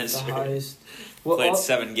contract in history. Well, played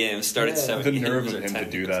 7 games, started 7 games. The nerve of him to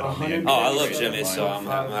do that on the NBA. Oh, I love Jimmy, so I'm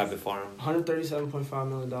happy for him. $137.5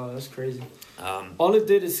 million. That's crazy. All it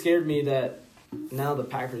did is scared me that now the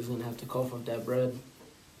Packers going to have to cough up that bread,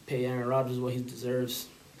 pay Aaron Rodgers what he deserves,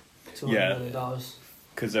 $200 million.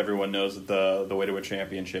 Because everyone knows that the way to a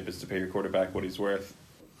championship is to pay your quarterback what he's worth.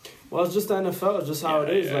 Well, it's just the NFL. It's just how it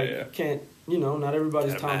is. You can't, not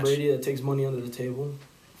everybody's Tom Brady that takes money under the table.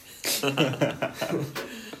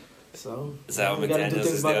 So is that what McDaniels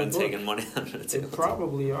is doing, taking money under the table? They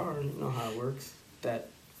probably are. You know how it works, that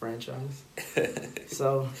franchise.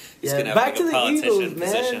 So, back to the Eagles,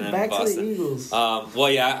 man. Back to the Eagles.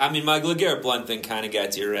 I mean, my LeGarrette Blount thing kind of got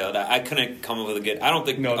derailed. I couldn't come up with a good... I don't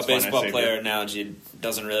think a baseball player analogy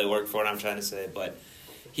doesn't really work for what I'm trying to say, but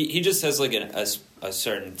he just has like a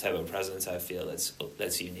certain type of presence, I feel,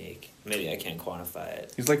 that's unique. Maybe I can't quantify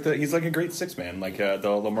it. He's like a great 6-man, like the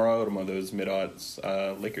Lamar Odom of those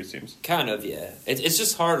mid-aughts Lakers teams. Kind of, yeah. It's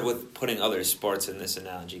just hard with putting other sports in this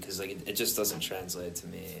analogy because like it just doesn't translate to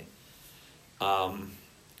me.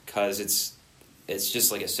 Because it's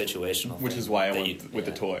just like a situational thing. Which is why I went with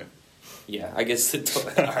the toy. Yeah, I guess the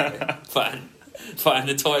toy. All right, fine.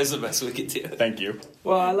 The toy is the best we could do. Thank you.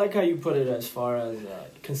 Well, I like how you put it as far as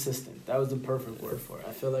consistent. That was the perfect word for it.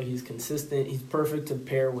 I feel like he's consistent. He's perfect to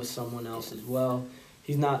pair with someone else as well.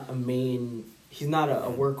 He's not a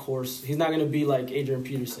workhorse. He's not going to be like Adrian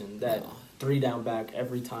Peterson, that 3-down back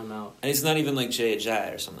every time out. And he's not even like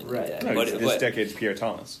J.J. or something like that. No, this decade's Pierre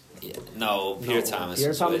Thomas. Yeah. No, Pierre Thomas.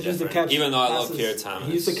 Pierre Thomas used to catch. Even though I love Pierre Thomas,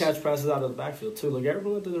 he used to catch passes out of the backfield too. Like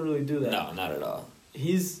everyone doesn't really do that. No, not at all.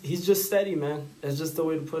 He's just steady, man. That's just the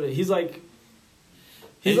way to put it. He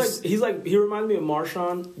reminds me of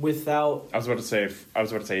Marshawn without. I was about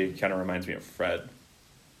to say he kind of reminds me of Fred.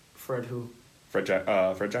 Fred who? Fred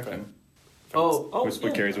Jackson. Oh, who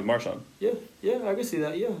split carries with Marshawn. Yeah, I can see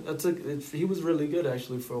that. Yeah, he was really good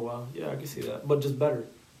actually for a while. Yeah, I can see that, but just better.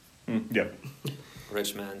 Yeah.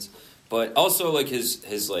 Rich man's, but also like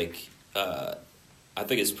his like. I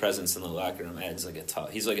think his presence in the locker room adds like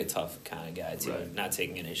he's like a tough kind of guy too, not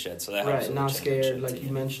taking any shit. So that helps. Right, not scared, like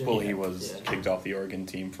you mentioned. Well, he was kicked off the Oregon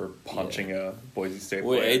team for punching a Boise State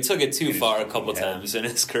player. Well, he took it too far a couple times in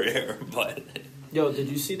his career, but. Yo, did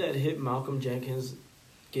you see that hit Malcolm Jenkins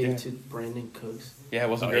gave to Brandon Cooks. Yeah, it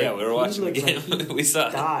wasn't great. Yeah, we were watching the game. Like we saw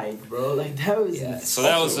it. Died, bro. Like, that was... Yeah, so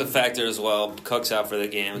that was a factor as well. Cook's out for the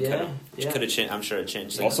game. Yeah. Could have changed. I'm sure it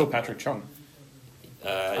changed things. Also, Patrick Chung.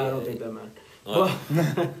 I don't think that mattered. Well,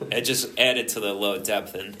 it just added to the low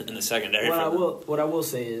depth in the secondary. What I will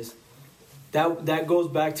say is that goes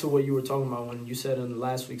back to what you were talking about when you said in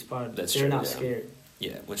last week's pod. They're not scared.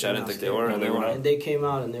 Yeah, which I didn't think they were. They were not. And they came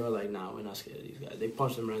out and they were like, "Nah, we're not scared of these guys." They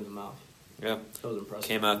punched them right in the mouth. Yeah, that was impressive.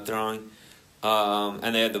 Came out throwing,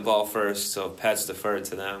 and they had the ball first, so Pats deferred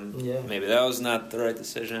to them. Yeah, maybe that was not the right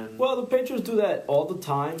decision. Well, the Patriots do that all the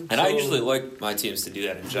time, and I usually like my teams to do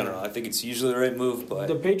that in general. I think it's usually the right move, but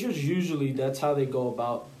the Patriots usually that's how they go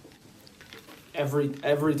about. Every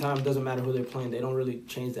time, doesn't matter who they're playing, they don't really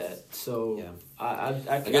change that. So yeah.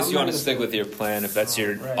 I guess you want to stick with your plan if that's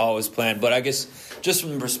your always plan. But I guess just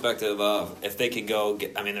from the perspective of if they could go,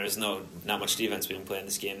 there's not much defense being played in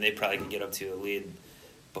this game. They probably could get up to a lead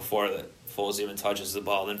before Foles even touches the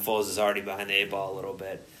ball. Then Foles is already behind the 8-ball a little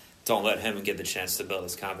bit. Don't let him get the chance to build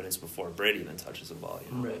his confidence before Brady even touches the ball.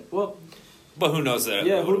 You know? Right. Well, but who knows that?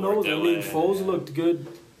 Yeah, who knows? Foles looked good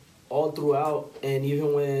all throughout, and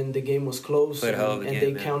even when the game was close and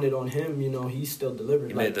they counted on him, he still delivered.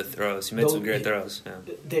 He made the throws. He made some great throws.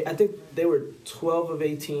 Yeah. I think they were 12 of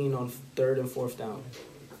 18 on 3rd and 4th down.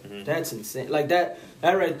 Mm-hmm. That's insane. Like, that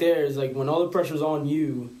right there is like when all the pressure's on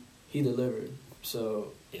you, he delivered.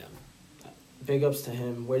 So, yeah. Big ups to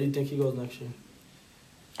him. Where do you think he goes next year?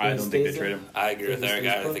 I don't think they trade him. I agree with Eric.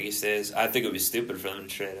 I don't think he stays. I think it would be stupid for them to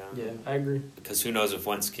trade him. Yeah, I agree. Because who knows if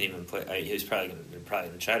Wentz can even play? They're probably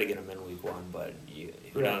going to try to get him in week 1, but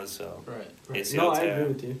who knows? So right. No, I agree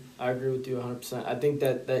with you. I agree with you 100%. I think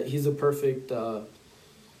that he's a perfect. They're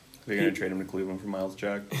going to trade him to Cleveland for Miles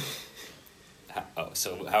Jack.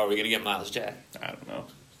 So how are we going to get Miles Jack? I don't know.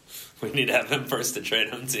 We need to have him first to trade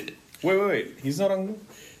him to. Wait. He's not on.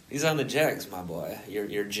 He's on the Jags, my boy.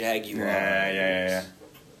 Your Jaguar. Yeah.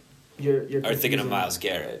 You're Are thinking of Myles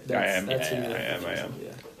Garrett. I am. Yeah.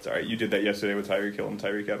 Sorry, you did that yesterday with Tyreek Hill and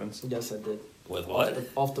Tyreek Evans. Yes, I did. With what?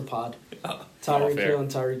 Off the pod. Tyreek Hill and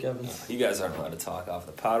Tyreek Evans. You guys aren't allowed to talk off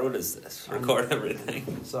the pod. What is this? Record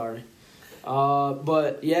everything. Sorry.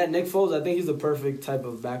 But, yeah, Nick Foles, I think he's the perfect type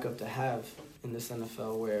of backup to have in this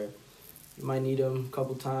NFL where you might need him a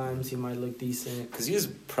couple times. He might look decent. Because he's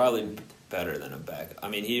probably better than a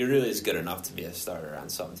backup. He really is good enough to be a starter on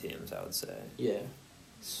some teams, I would say. Yeah.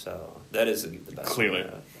 So that is the best. Clearly.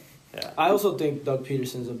 Yeah. I also think Doug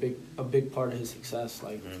Peterson's a big part of his success.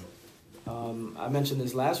 Like, I mentioned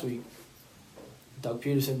this last week. Doug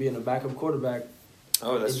Peterson being a backup quarterback.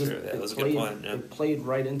 Oh, that's true. That was a good point. Yeah. It played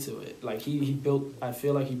right into it. Like he built. I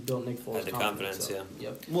feel like he built Nick Foles' confidence. So, yeah.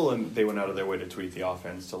 Yep. Well, and they went out of their way to tweak the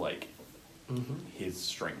offense to his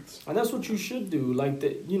strengths. And that's what you should do. Like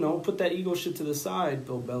put that ego shit to the side,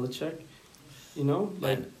 Bill Belichick.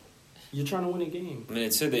 You're trying to win a game.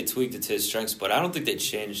 It said they tweaked it to his strengths, but I don't think they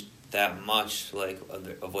changed that much,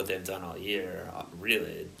 of what they've done all year.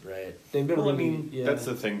 Really, right? They've been that's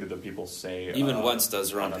the thing that the people say. Even Wentz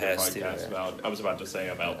does run past too. Right? I was about to say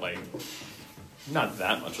about not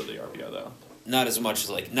that much of the RPO though. Not as much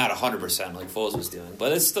as not 100% like Foles was doing,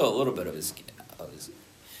 but it's still a little bit of his.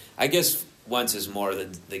 I guess Wentz is more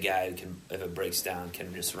the guy who can, if it breaks down,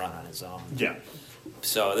 can just run on his own. Yeah.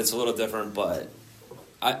 So it's a little different, but.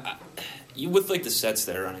 With the sets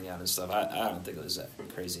they're running out and stuff, I don't think it was that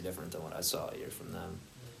crazy different than what I saw a year from them.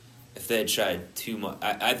 If they had tried too much,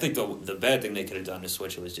 I think the bad thing they could have done to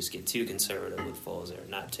switch it was just get too conservative with Foles or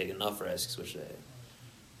not take enough risks, which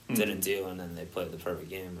they didn't do, and then they played the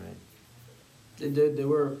perfect game, right? They did. They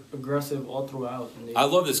were aggressive all throughout. I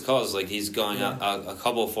love this call. He's going a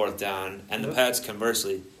couple 4th down, and the Pats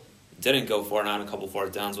conversely didn't go for it on a couple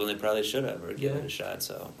 4th downs when they probably should have or given it a shot.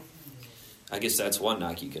 So. I guess that's one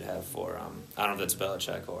knock you could have for I don't know if that's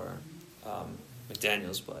Belichick or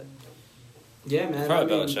McDaniels, but yeah, man,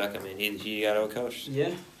 probably Belichick. He got out-coached.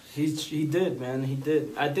 Yeah, he did, man. He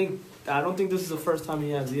did. I don't think this is the first time he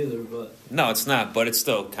has either, but no, it's not. But it's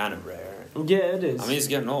still kind of rare. Yeah, it is. He's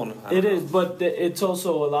getting old. It is, but it's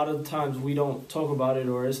also a lot of times we don't talk about it,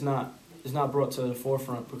 or it's not brought to the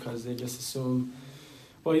forefront because they just assume,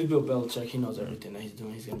 well, he's Bill Belichick. He knows everything that he's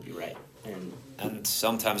doing. He's going to be right. And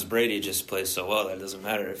sometimes Brady just plays so well that it doesn't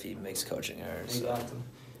matter if he makes coaching errors. Exactly.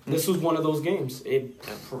 This was one of those games. It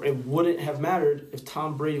wouldn't have mattered if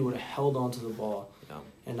Tom Brady would have held on to the ball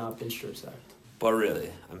and not been strip sacked. But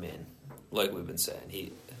really, like we've been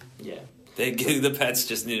saying, the Pats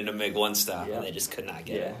just needed to make one stop and they just could not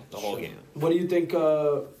get it the whole game. What do you think?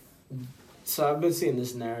 So I've been seeing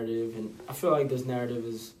this narrative, and I feel like this narrative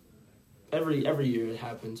is every year it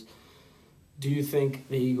happens. Do you think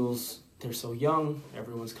the Eagles they're so young.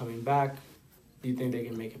 Everyone's coming back. Do you think they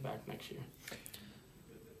can make it back next year?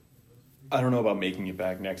 I don't know about making it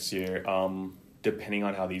back next year. Depending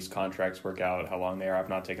on how these contracts work out, how long they are, I've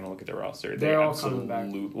not taken a look at their roster. They're all coming back.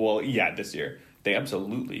 Well, yeah, this year. They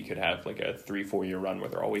absolutely could have like a 3-4 year run where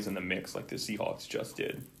they're always in the mix, like the Seahawks just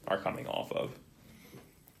are coming off of.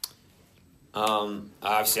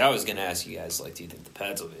 Obviously, I was going to ask you guys, like, do you think the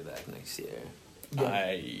Pats will be back next year? Yeah.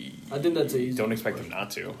 I think that's easy. Don't expect them not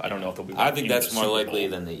to. I don't know if they'll be back. I think that's more likely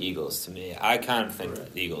than the Eagles to me. I kind of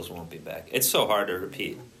think the Eagles won't be back. It's so hard to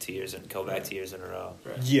repeat go back 2 years in a row.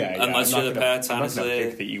 Right. Yeah, unless you're the Pats, honestly. I'm not gonna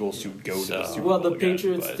pick the Eagles to go to the Super Bowl. Well, the again,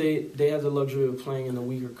 Patriots they have the luxury of playing in the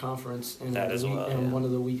weaker conference and one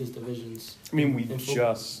of the weakest divisions. I mean,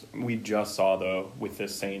 we just saw though with the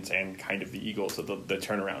Saints and kind of the Eagles that the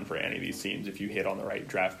turnaround for any of these teams, if you hit on the right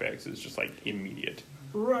draft picks, is just like immediate.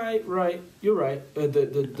 Right. You're right.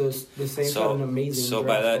 The Saints had an amazing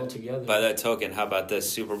draft altogether. By that token, how about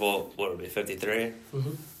this Super Bowl? What would it be, 53?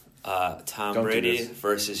 Mm-hmm. Tom Brady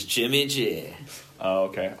versus Jimmy G. Oh,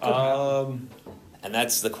 okay. And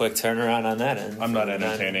that's the quick turnaround on that end. I'm not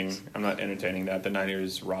entertaining that. The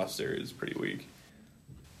Niners roster is pretty weak.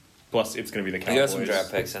 Plus, it's going to be the Cowboys. You got some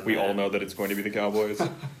draft picks in We there. all know that it's going to be the Cowboys.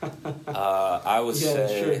 I would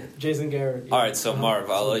say... Sure. Jason Garrett. Yeah. All right, so Marv,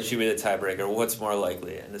 I'll let you be the tiebreaker. What's more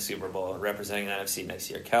likely in the Super Bowl representing the NFC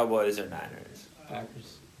next year, Cowboys or Niners?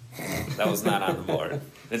 Packers. That was not on the board.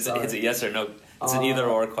 It's a yes or no. It's an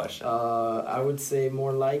either-or question. I would say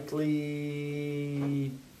more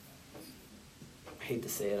likely... I hate to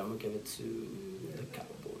say it. I'm going to give it to the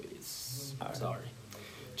Cowboys. Right. Sorry.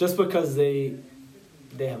 Just because they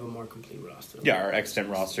have a more complete roster. Yeah, our extant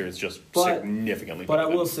roster is just significantly better. But I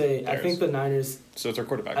will say, I think the Niners... So it's our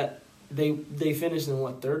quarterback. They finished in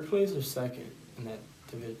what, third place or second in that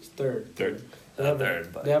division? Third.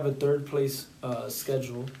 They have a third place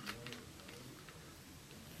schedule.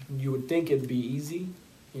 You would think it'd be easy,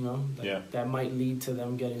 That might lead to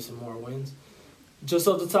them getting some more wins. Just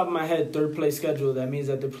off the top of my head, third place schedule, that means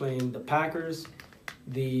that they're playing the Packers,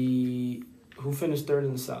 who finished third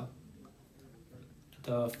in the South?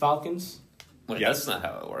 The Falcons. Wait, that's not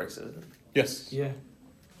how it works, is it? Yes. Yeah.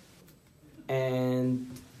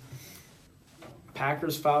 And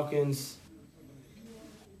Packers, Falcons,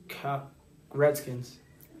 Redskins.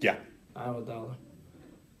 Yeah. Iowa Dollar.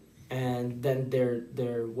 And then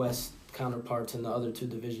their West counterparts in the other two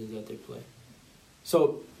divisions that they play.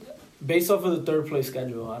 So, based off of the third place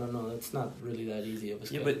schedule, I don't know. That's not really that easy of a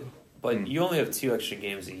schedule. Yeah, but you only have 2 extra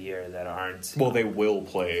games a year that aren't... Well, they will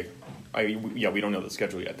play... we don't know the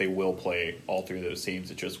schedule yet. They will play all 3 of those teams.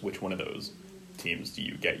 It's just which one of those teams do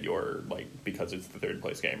you get because it's the third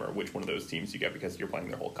place game, or which one of those teams you get because you're playing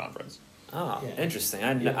their whole conference. Oh, yeah. Interesting.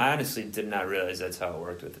 I honestly did not realize that's how it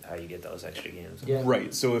worked with how you get those extra games. Yeah.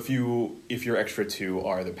 Right. So if your extra 2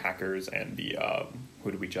 are the Packers and the who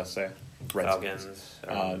did we just say? Falcons.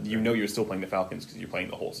 You're still playing the Falcons because you're playing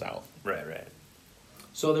the whole South. Right.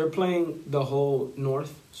 So they're playing the whole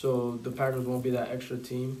North, so the Packers won't be that extra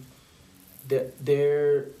team.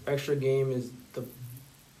 Their extra game is the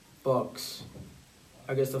Bucks.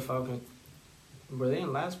 I guess the Falcons. Were they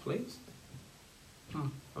in last place?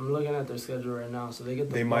 I'm looking at their schedule right now, so they get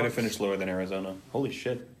the They Bucks. might have finished lower than Arizona. Holy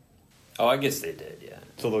shit. Oh, I guess they did, yeah.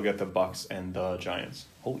 So they'll get the Bucks and the Giants.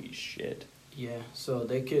 Holy shit. Yeah, so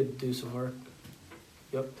they could do some work.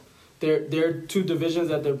 Yep. Their 2 divisions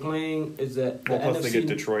that they're playing is that plus NFC, they get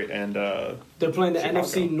Detroit and they're playing the Chicago.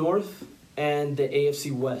 NFC North and the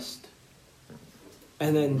AFC West.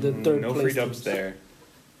 And then the third no place free dubs teams. there.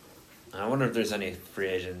 I wonder if there's any free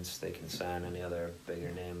agents they can sign, any other bigger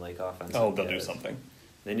name like offensive. Oh, they'll do something.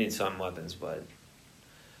 They need some weapons, but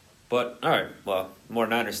all right. Well, more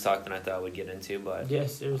Niners talk than I thought we'd get into, but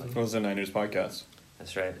Yes, seriously. What was the Niners podcast?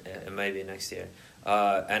 that's right. It may be next year.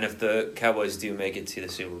 And if the Cowboys do make it to the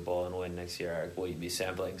Super Bowl and win next year, Eric, will you be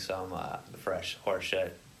sampling some fresh horse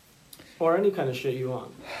shit? Or any kind of shit you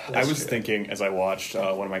want. I was thinking as I watched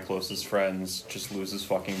one of my closest friends just lose his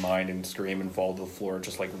fucking mind and scream and fall to the floor,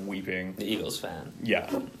 just like weeping. The Eagles fan. Yeah.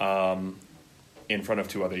 In front of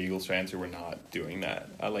 2 other Eagles fans who were not doing that.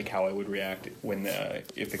 Like how I would react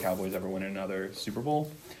if the Cowboys ever win another Super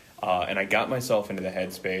Bowl. And I got myself into the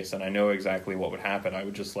headspace, and I know exactly what would happen. I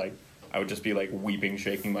would just be like weeping,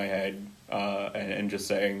 shaking my head, and just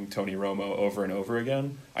saying Tony Romo over and over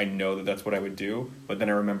again. I know that that's what I would do, but then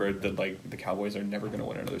I remembered that the Cowboys are never going to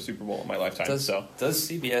win another Super Bowl in my lifetime. Does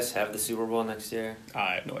CBS have the Super Bowl next year?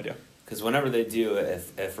 I have no idea. Because whenever they do,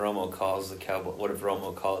 if Romo calls the Cowboys, what if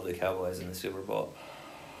Romo called the Cowboys in the Super Bowl?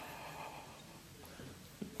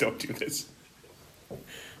 Don't do this.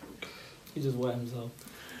 He just wet himself.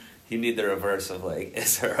 You need the reverse of like,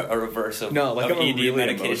 is there a reverse of no? Like of I'm ED a really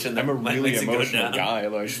medication? I'm a really makes it go emotional down? guy.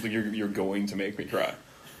 Like you're going to make me cry.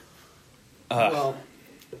 Well,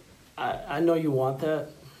 I know you want that,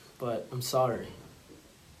 but I'm sorry.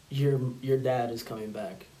 Your dad is coming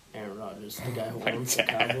back. Aaron Rodgers, the guy who owns the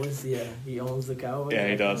Cowboys. Yeah, he owns the Cowboys. Yeah,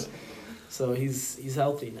 he does. So he's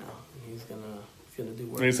healthy now. He's gonna do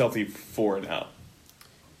work. He's healthy for now.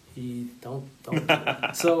 He don't. Do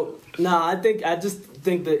it. So I just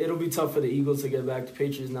think that it'll be tough for the Eagles to get back. The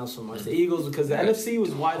Patriots not so much. The Eagles because the NFC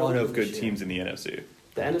was wide open. A lot of good this year. teams in the NFC.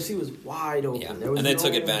 The NFC was wide open. Yeah, There was and they no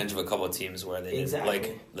took advantage of a couple of teams where they didn't,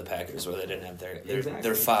 like the Packers, where they didn't have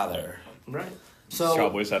their father. Right. So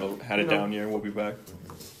Cowboys had a down year. We'll be back.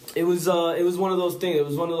 It was one of those things. It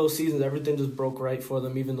was one of those seasons. Everything just broke right for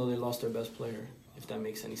them, even though they lost their best player. If that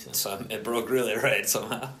makes any sense. So it broke really right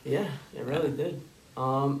somehow. Yeah, it really did. The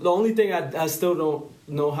only thing I still don't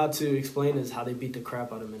know how to explain is how they beat the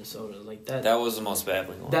crap out of Minnesota. Like that. That was the most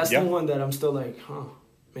baffling one. That's the one that I'm still like,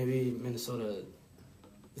 maybe Minnesota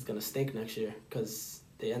is gonna stink next year because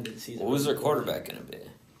they ended the season. Who's their quarterback gonna be?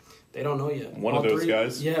 They don't know yet. One of those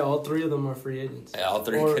guys? Yeah, all three of them are free agents. Yeah, all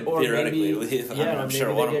three could theoretically leave. Yeah, I'm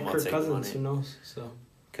sure one of them will Kirk take Cousins, money. Who knows? So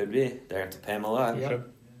Could be. They have to pay him a lot. yeah,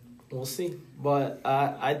 we'll see. But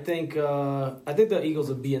I think the Eagles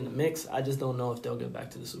will be in the mix. I just don't know if they'll get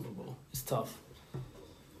back to the Super Bowl. It's tough.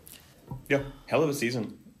 Yeah, hell of a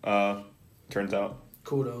season. Turns out.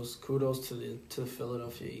 Kudos to the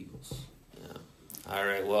Philadelphia Eagles. Yeah. All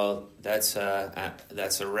right. Well, that's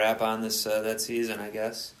a wrap on this that season, I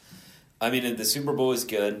guess. I mean, the Super Bowl was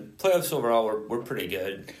good. Playoffs overall were pretty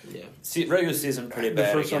good. Yeah. Regular season pretty bad.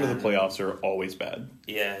 The first again. round of the playoffs are always bad.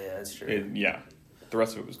 Yeah, that's true. The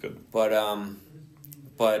rest of it was good. But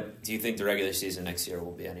do you think the regular season next year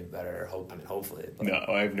will be any better? Hopefully. But No,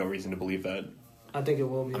 I have no reason to believe that. I think it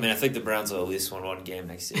will be. I mean, I think the Browns will at least win one game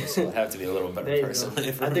next year, so it'll have to be a little better personally.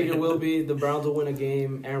 I think it will be. The Browns will win a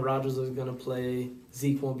game. Aaron Rodgers is going to play.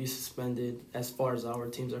 Zeke won't be suspended as far as our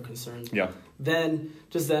teams are concerned. Yeah. Then,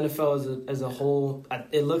 just the NFL as a whole,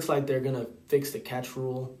 it looks like they're going to fix the catch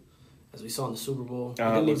rule, as we saw in the Super Bowl. It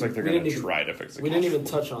looks like they're going to try to fix the catch rule. We didn't even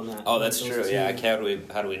touch on that. Oh, that's true. Yeah,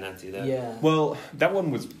 how do we not do that? Yeah. Well, that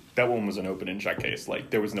one was an open and shut case. Like,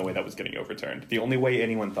 there was no way that was getting overturned. The only way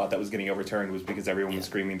anyone thought that was getting overturned was because everyone was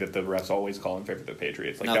screaming that the refs always call in favor of the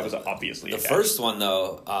Patriots. Like, that was obviously the first one,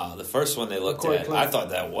 though. The first one they looked at, I thought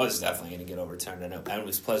that was definitely going to get overturned, and I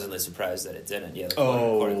was pleasantly surprised that it didn't. Yeah.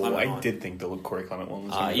 I did think the Corey Clement one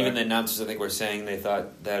was going to even the announcers, I think, were saying they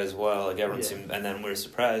thought that as well. Like everyone seemed, and then we were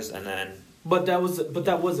surprised, and then. But that was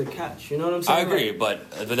a catch. You know what I'm saying? I agree, but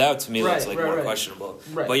that to me looks more questionable.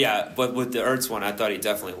 Right. But with the Ertz one, I thought he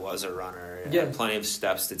definitely was a runner. Yeah. Had plenty of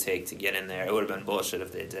steps to take to get in there. It would have been bullshit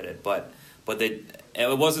if they did it, but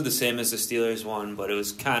it wasn't the same as the Steelers one, but it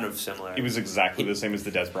was kind of similar. It was exactly the same as the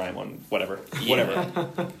Des Bryant one. Whatever.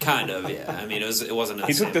 Kind of, yeah. I mean, it wasn't.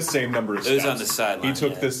 He took the same number of steps. It was on the sideline. He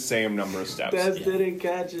took the same number of steps. Des didn't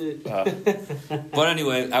catch it. But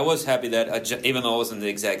anyway, I was happy that even though it wasn't the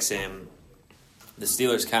exact same, the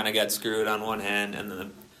Steelers kind of got screwed on one hand, and then the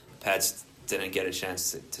Pats didn't get a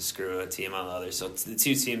chance to screw a team on the other. So the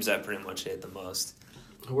two teams I pretty much hate the most.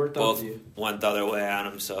 It worked out for you. Both went the other way on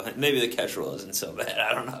them, so maybe the catch rule isn't so bad.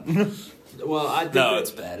 I don't know. Well, I think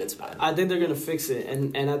it's bad. It's bad. I think they're gonna fix it,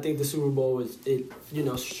 and I think the Super Bowl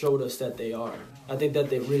showed us that they are. I think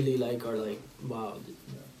that they really are wow,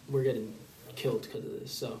 we're getting killed because of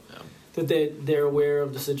this. So that they're aware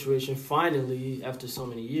of the situation finally after so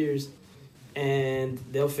many years, and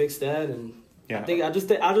they'll fix that. And I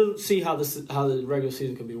don't see how the regular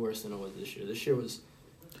season could be worse than it was this year. This year was.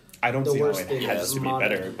 I don't see how it has to be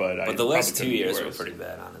better, but the last 2 years were pretty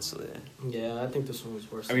bad, honestly. Yeah, I think this one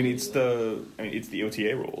was worse. I mean, it's the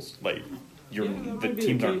OTA rules. Like, the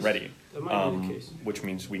teams aren't ready, that might be the case. Which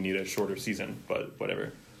means we need a shorter season. But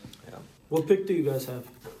whatever. Yeah. What pick do you guys have?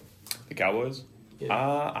 The Cowboys.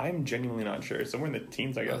 Yeah. I'm genuinely not sure. Somewhere in the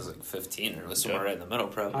teens, I guess. It was like 15 or somewhere right in the middle,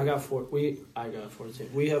 probably. I got 14.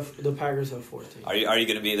 We have the Packers have 14. Are you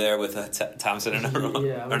going to be there with Thompson and everyone?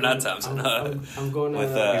 Yeah, or not Thompson? I'm going to. With,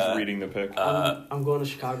 he's reading the pick. I'm going to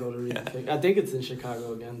Chicago to read the pick. I think it's in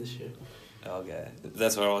Chicago again this year. Okay,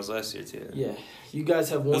 that's where I was last year too. Yeah, you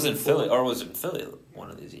guys have one. Was it Philly or was it Philly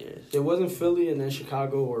one of these years? It wasn't Philly and then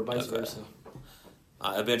Chicago or vice versa.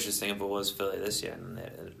 It'd be interesting if it was Philly this year and they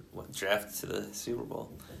went drafted to the Super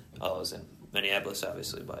Bowl. Oh, it was in Minneapolis,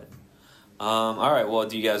 obviously, but all right. Well,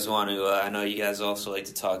 do you guys want to? I know you guys also like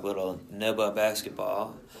to talk a little NIBA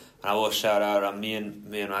basketball. And I will shout out me and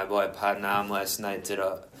my boy Padnam last night did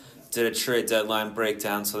a trade deadline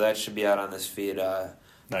breakdown, so that should be out on this feed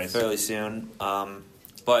fairly soon.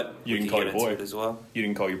 But You we didn't can call get your boy. into it as well. You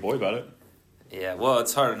didn't call your boy about it. Yeah, well,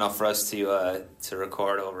 it's hard enough for us to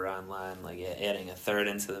record over online, like adding a third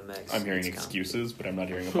into the mix. I'm hearing excuses, but I'm not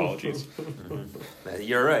hearing apologies.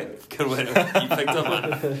 You're right. Good way you picked up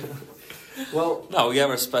on it. Well, no, we have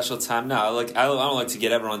our special time now. I don't like to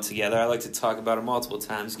get everyone together. I like to talk about it multiple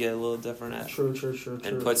times, get a little different true.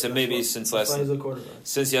 inputs. And maybe since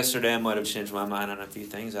yesterday, I might have changed my mind on a few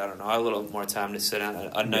things. I don't know. I had a little more time to sit down,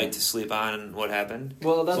 a night to sleep on, and what happened.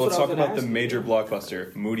 Well, that's so let's what talk about the major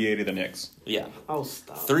blockbuster, Moutier to the Knicks. Yeah. Oh,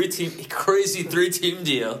 stop. Crazy three-team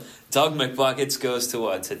deal. Doug McBuckets goes to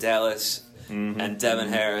what? To Dallas, and Devin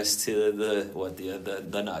Harris to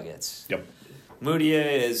the Nuggets. Yep. Moutier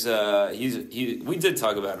is we did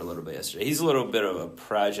talk about it a little bit yesterday. He's a little bit of a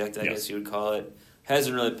project, I guess you would call it.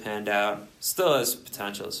 Hasn't really panned out. Still has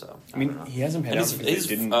potential. So I mean, he hasn't panned out because he's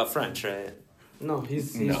he didn't. French, right? No,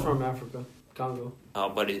 he's from Africa, Congo. Oh,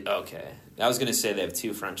 but okay. I was gonna say they have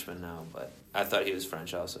two Frenchmen now, but I thought he was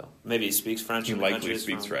French also. Maybe he speaks French. He likely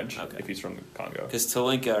speaks French if he's from Congo. Because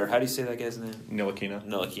Talinka, or how do you say that guy's name? Ntilikina.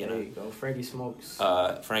 There you go. Frankie Smokes.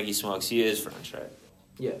 Frankie Smokes. He is French, right?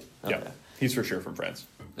 Yeah. Okay. Yeah. He's for sure from France.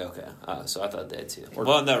 Okay. So I thought they had two. Or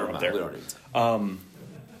never mind. There. We don't need to.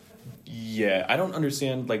 Yeah, I don't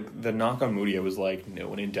understand. Like, the knock on Moutier was like, no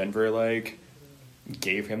one in Denver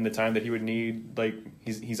gave him the time that he would need. Like,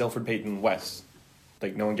 he's Alfred Payton West.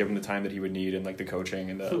 Like, no one gave him the time that he would need, and like the coaching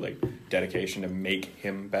and the dedication to make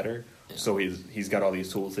him better. Yeah. So he's got all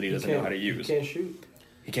these tools that he doesn't know how to use. He can't shoot.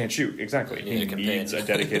 He can't shoot, exactly. He needs a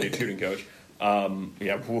dedicated shooting coach.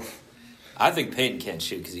 Oof. I think Payton can't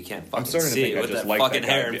shoot because he can't fucking see. I'm starting to think I just like that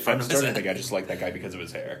guy. I'm starting to think I just like that guy because of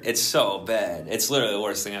his hair. It's so bad. It's literally the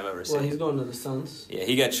worst thing I've ever seen. Well, he's going to the Suns. Yeah,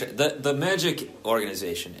 he got the Magic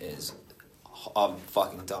organization is a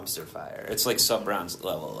fucking dumpster fire. It's like sub Browns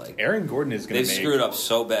level. Like Aaron Gordon is going to they've screwed up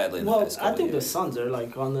so badly. I think the Suns are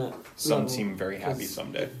on that. Suns seem very happy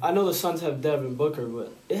someday. I know the Suns have Devin Booker,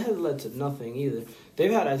 but it has led to nothing either.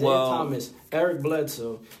 They've had Isaiah Thomas, Eric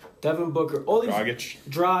Bledsoe, Devin Booker, all these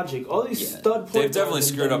Dragic, all these stud point guards. They've definitely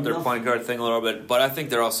screwed up their point guard thing a little bit, but I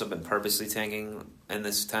think they're also been purposely tanking in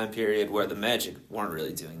this time period where the Magic weren't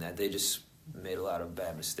really doing that. They just made a lot of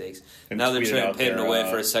bad mistakes. And now they're trying to pave the way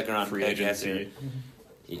for a second round pick after.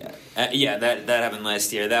 Yeah, that happened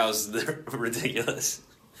last year. That was ridiculous.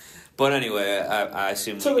 But anyway, I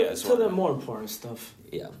assume you guys to the more important stuff.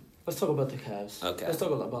 Yeah. Let's talk about the Cavs. Okay. Let's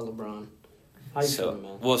talk about LeBron. How you feeling,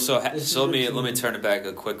 man? Well, so let me turn it back.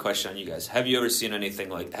 A quick question on you guys: have you ever seen anything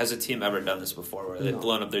like? Has a team ever done this before, where they've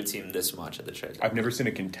blown up their team this much at the trade? I've never seen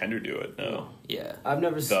a contender do it. No. Yeah. I've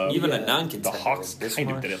never seen even a non-contender. The Hawks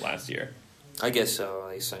kind of did it last year. I guess so.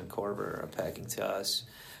 They signed Korver packing to us,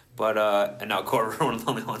 but and now Korver one of the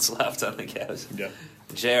only ones left on the Cavs. Yeah.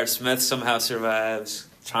 J.R. Smith somehow survives.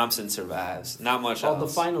 Thompson survives. Not much else. All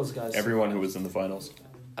the finals guys. Everyone who was in the finals.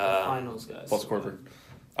 Finals guys. Plus Korver.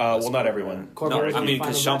 Well, not everyone. No, I mean,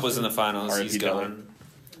 because Shump was in the finals. He's gone.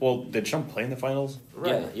 Well, did Shump play in the finals?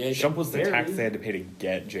 Right. Yeah. Shump was the tax they had to pay to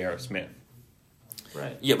get J.R. Smith.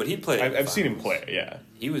 Right. Yeah, but he played. I've seen him play. Yeah,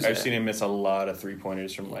 I've seen him miss a lot of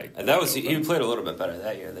 3-pointers from that was he played a little bit better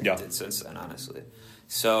that year than he did since then, honestly.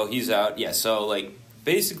 So he's out. Yeah. So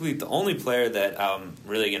basically the only player that I'm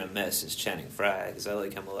really gonna miss is Channing Frye because I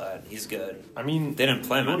like him a lot. He's good. I mean, they didn't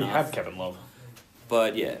play him enough. You have Kevin Love.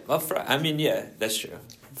 But yeah, Frye. I mean, yeah, that's true.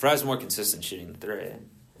 Frye's more consistent shooting the three,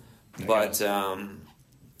 but and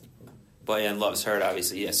Love's hurt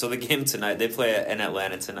obviously. Yeah. So the game tonight, they play in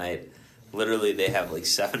Atlanta tonight. Literally, they have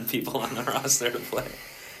 7 people on the roster to play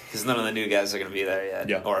because none of the new guys are going to be there yet.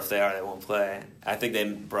 Yeah. Or if they are, they won't play. I think they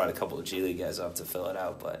brought a couple of G League guys up to fill it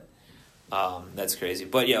out, but that's crazy.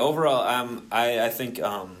 But yeah, overall, I think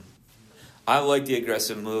I like the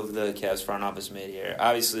aggressive move the Cavs front office made here.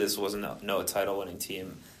 Obviously, this wasn't a title-winning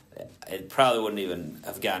team. It probably wouldn't even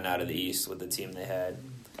have gotten out of the East with the team they had.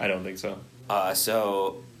 I don't think so.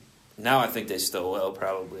 So now I think they still will,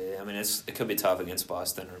 probably. I mean, it could be tough against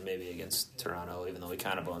Boston or maybe against Toronto, even though we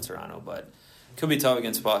kind of own Toronto. But it could be tough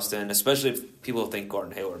against Boston, especially if people think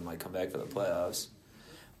Gordon Hayward might come back for the playoffs.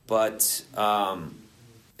 But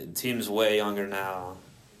the team's way younger now.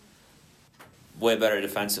 Way better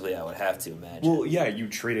defensively, I would have to imagine. Well, yeah, you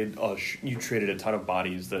traded a ton of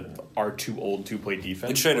bodies that are too old to play defense.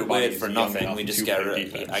 We traded Wade for nothing. We just got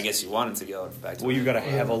rid of. I guess you wanted to go back to. Well, you got a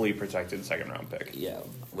heavily protected second-round pick. Yeah,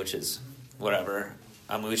 which is whatever.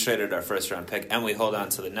 I mean, we traded our first-round pick, and we hold on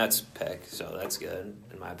to the Nets pick, so that's good,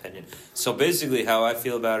 in my opinion. So basically, how I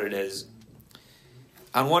feel about it is,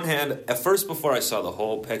 on one hand, at first, before I saw the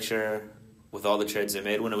whole picture with all the trades they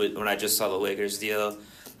made, when I just saw the Lakers deal,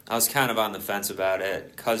 I was kind of on the fence about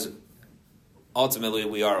it because ultimately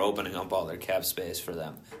we are opening up all their cap space for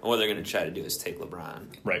them. And what they're going to try to do is take LeBron.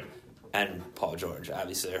 Right. And Paul George.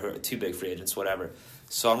 Obviously, they're two big free agents, whatever.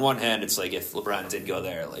 So on one hand, it's like if LeBron did go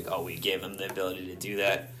there, like, oh, we gave him the ability to do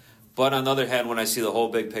that. But on the other hand, when I see the whole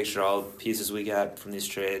big picture, all the pieces we got from these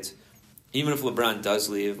trades, even if LeBron does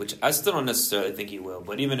leave, which I still don't necessarily think he will,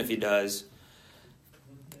 but even if he does,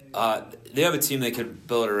 they have a team they could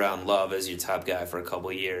build around Love as your top guy for a couple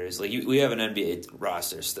of years. Like we have an NBA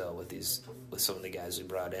roster still with some of the guys we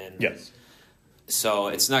brought in. Yes. So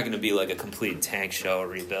it's not going to be like a complete tank show or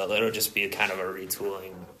rebuild. It'll just be kind of a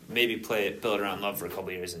retooling. Maybe build around Love for a couple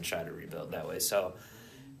of years and try to rebuild that way. So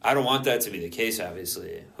I don't want that to be the case,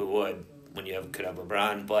 obviously. Who would when you could have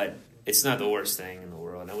LeBron? But it's not the worst thing in the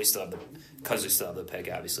world. And we still have the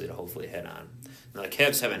pick, obviously, to hopefully hit on. Now, the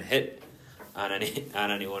Cavs haven't hit on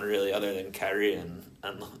anyone really other than Kyrie and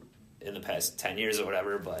in the past 10 years or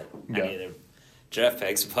whatever. But any of their draft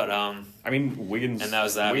picks. But Wiggins, and that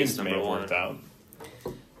was the obvious Wiggins number one. Worked out.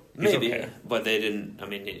 Maybe, okay. But they didn't. I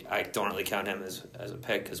mean, I don't really count him as a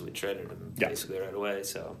pick because we traded him basically right away.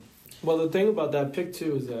 So, well, the thing about that pick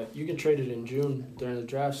too is that you can trade it in June during the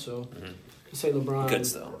draft. So, let's say LeBron. Good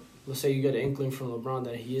still. Let's say you get an inkling from LeBron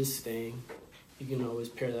that he is staying. You can always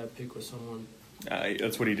pair that pick with someone.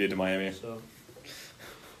 That's what he did to Miami. So,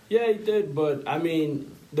 yeah, he did. But I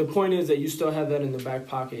mean, the point is that you still have that in the back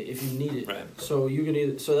pocket if you need it. Right. So you can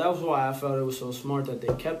either. So that was why I felt it was so smart that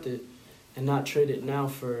they kept it. And not trade it now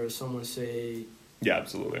for someone, say... Yeah,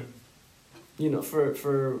 absolutely.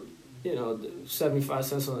 For 75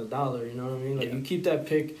 cents on the dollar, you know what I mean? Like, you keep that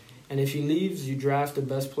pick, and if he leaves, you draft the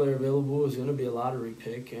best player available. It's going to be a lottery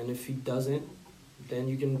pick. And if he doesn't, then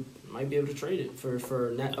you might be able to trade it for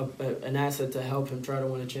an asset to help him try to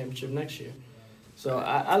win a championship next year. So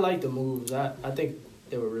I like the moves. I think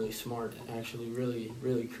they were really smart, actually, really,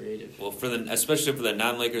 really creative. Well, especially for the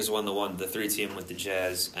non-Lakers the 3 team with the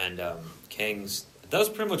Jazz and Kings, that was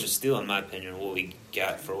pretty much a steal in my opinion. What we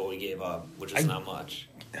got for what we gave up, which is not much.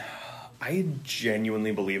 I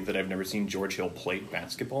genuinely believe that I've never seen George Hill play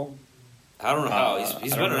basketball. I don't know how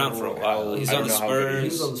he's been around for a while. He's on the Spurs. He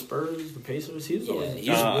was on the Spurs, the Pacers. He's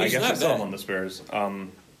I guess I saw him on the Spurs.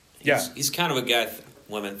 He's kind of a guy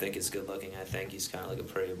women think is good looking. I think he's kind of like a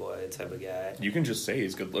pretty boy type of guy. You can just say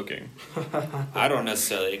he's good looking. I don't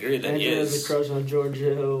necessarily agree that he is. Has a crush on George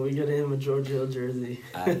Hill. We get him a George Hill jersey.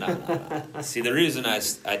 No. See, the reason I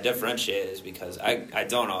differentiate is because I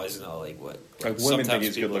don't always know what. Like women think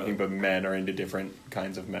he's good looking, but men are into different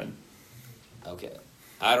kinds of men. Okay,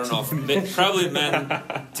 I don't know if probably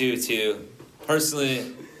men do too.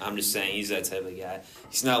 Personally, I'm just saying he's that type of guy.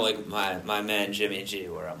 He's not like my man Jimmy G,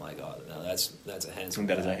 where I'm like, oh no, that's a handsome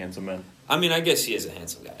guy. That is a handsome man. I mean, I guess he is a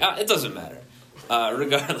handsome guy. It doesn't matter.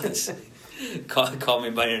 Regardless, call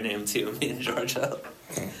me by your name too. Me and George Hill.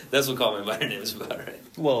 That's what Call Me by Your Name is about, right?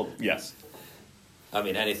 Well, yes. I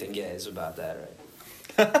mean, anything gay is about that, right?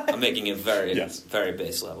 I'm making it very very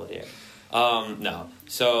base level here. No,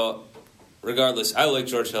 so regardless, I like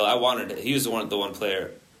George Hill. He was the one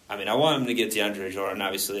player. I mean, I want him to get DeAndre Jordan.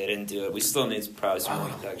 Obviously, I didn't do it. We still need probably some more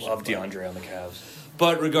protection. Love DeAndre on the Cavs.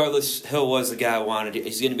 But regardless, Hill was the guy I wanted.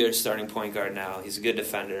 He's going to be our starting point guard now. He's a good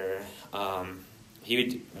defender.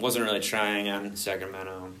 He wasn't really trying on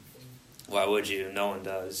Sacramento. Why would you? No one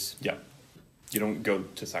does. Yeah. You don't go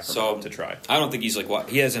to Sacramento to try. I don't think he's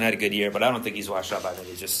he hasn't had a good year, but I don't think he's washed up. I think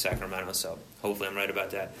he's just Sacramento, so hopefully I'm right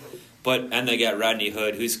about that. And they got Rodney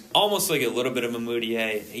Hood, who's almost like a little bit of a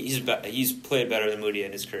Moutier. He's played better than Moutier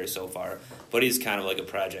in his career so far, but he's kind of like a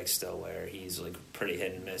project still where he's like pretty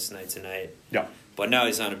hit and miss night to night. Yeah. But now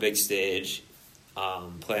he's on a big stage,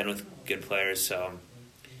 playing with good players, so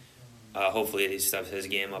hopefully he steps his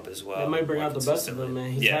game up as well. That might bring out the best of him,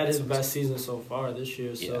 man. He's had his best season so far this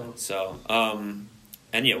year. So. Yeah. So,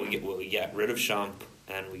 we got rid of Shump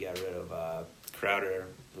and we got rid of Crowder.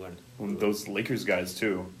 Those Lakers guys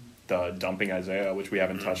too. The dumping Isaiah, which we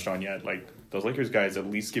haven't touched on yet. Like those Lakers guys at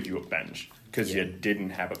least give you a bench because you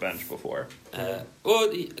didn't have a bench before.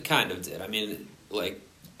 Well, he kind of did. I mean,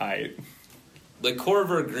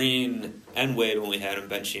 Corver, Green, and Wade when we had him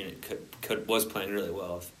bench unit was playing really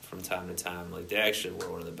well from time to time. Like they actually were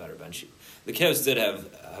one of the better bench. The Cavs did have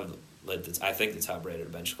I think the top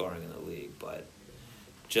rated bench scoring in the league, but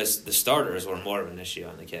just the starters were more of an issue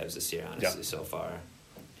on the Cavs this year, honestly, so far.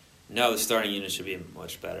 No, the starting unit should be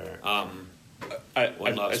much better. I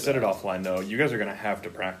said it offline though. You guys are going to have to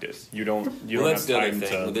practice. You don't that's have the other time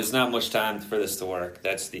thing. to. There's not much time for this to work.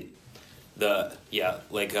 That's the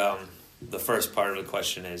first part of the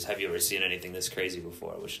question is, have you ever seen anything this crazy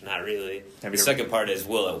before? Which not really. The second part is,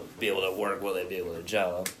 will it be able to work? Will they be able to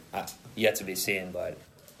gel? Yet to be seen, but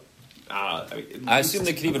I assume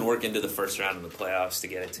they could even work into the first round of the playoffs to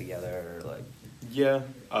get it together. Or like, yeah.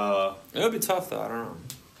 It would be tough, though. I don't know.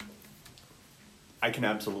 I can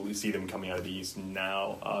absolutely see them coming out of the East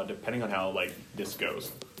now, depending on how this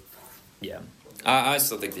goes. Yeah. I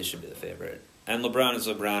still think they should be the favorite. And LeBron is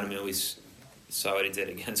LeBron. I mean, we saw what he did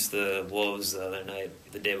against the Wolves the other night,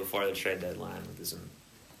 the day before the trade deadline, with some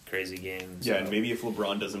crazy games. Yeah, and maybe if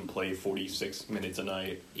LeBron doesn't play 46 minutes a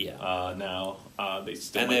night now, they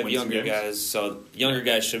still and might they have win younger some games. guys, so younger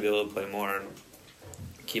guys should be able to play more and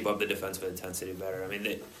keep up the defensive intensity better. I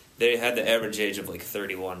mean, they had the average age of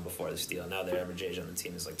 31 before this deal. Now their average age on the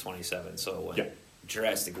team is 27, so it went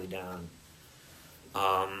drastically down.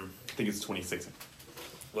 I think it's 26.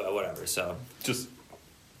 Well, whatever. So just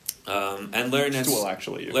and Larry Nance. Well,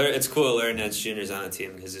 actually, it's cool. Larry Nance Jr. is on the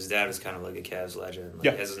team because his dad is kind of like a Cavs legend. He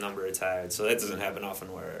has his number retired, so that doesn't happen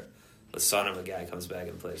often where the son of a guy comes back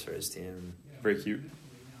and plays for his team. Very cute.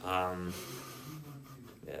 Yeah.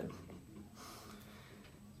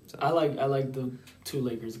 So. I like the two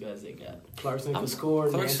Lakers guys they got. Clarkson can score.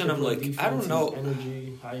 Clarkson, I'm defense, I don't know.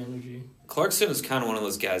 High energy. Clarkson is kind of one of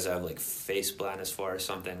those guys I have face blindness for or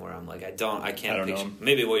something where I'm I can't picture. Know.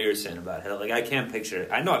 Maybe what you were saying about him. I can't picture.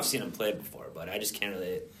 I know I've seen him play before, but I just can't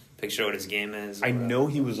really picture what his game is. I know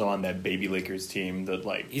he was on that baby Lakers team that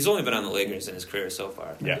He's only been on the Lakers in his career so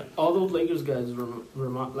far. Yeah. All those Lakers guys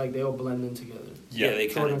they all blend in together. Yeah, they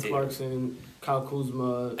kind of do. Clarkson, Kyle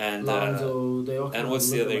Kuzma, and Lonzo, they all. And what's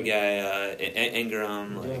the other guy?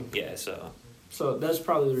 Ingram. So that's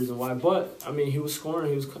probably the reason why. But I mean, he was scoring.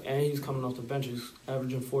 He was coming off the bench. He was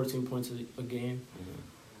averaging 14 points a game. Mm-hmm.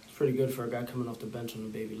 It's pretty good for a guy coming off the bench on the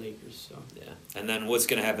baby Lakers. So yeah. And then what's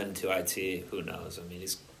going to happen to IT? Who knows? I mean,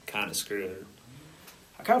 he's kind of screwed.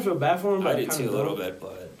 I kind of feel bad for him. But I do too a little bit,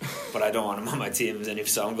 but I don't want him on my team.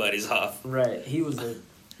 So I'm glad he's off. Right.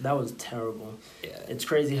 That was terrible. Yeah. It's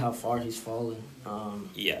crazy how far he's fallen.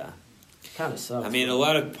 Kind of sucks. I mean, a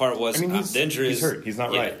lot of part was the injury. He's hurt. He's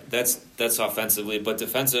not right. That's offensively, but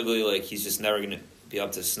defensively, he's just never going to be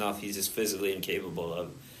up to snuff. He's just physically incapable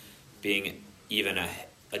of being even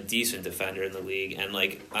a decent defender in the league. And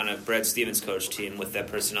on a Brad Stevens coach team with that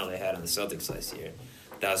personnel they had on the Celtics last year,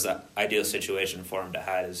 that was the ideal situation for him to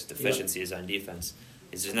hide his deficiencies on defense.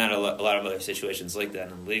 It's just not a lot of other situations like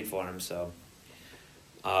that in the league for him. So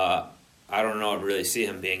I don't know. I really see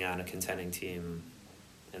him being on a contending team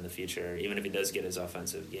in the future, even if he does get his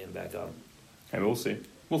offensive game back up. And we'll see.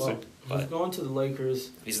 We'll see. He's going to the Lakers.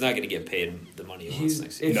 He's not going to get paid the money he wants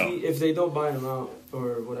next year. If they don't buy him out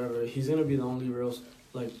or whatever, he's going to be the only real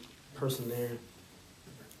person there.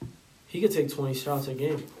 He could take 20 shots a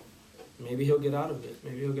game. Maybe he'll get out of it.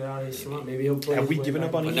 Maybe he'll get out of his slump. Maybe he'll play. Have we given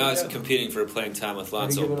up on him? But now he's competing for playing time with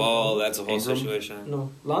Lonzo Ball. That's a whole situation.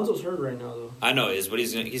 No, Lonzo's hurt right now though. I know he is, but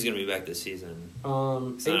he's going to be back this season.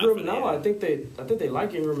 Ingram, no, I think they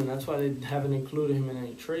like Ingram, and that's why they haven't included him in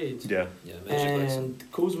any trades. Yeah. And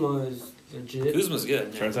Kuzma is legit. Kuzma's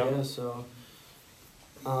good. Turns out. Yeah, so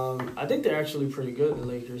I think they're actually pretty good. The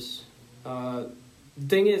Lakers. The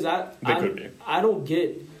thing is, I don't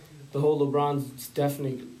get the whole LeBron's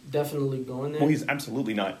definitely going there. Well, he's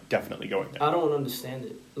absolutely not definitely going there. I don't understand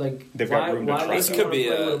it. They've got room to try. This could be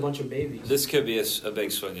with a bunch of babies. This could be a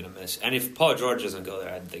big swing and a miss. And if Paul George doesn't go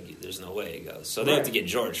there, I think there's no way he goes. So they have to get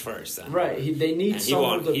George first. Then. Right. They need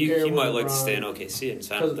someone to pair with He might LeBron. like to stay in OKC and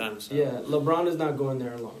sign with them. So. Yeah, LeBron is not going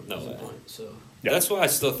there alone. No way. So. Yeah. That's why I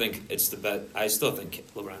still think it's the bet. I still think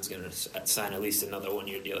LeBron's going to sign at least another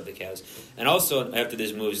 1-year deal with the Cavs. And also, after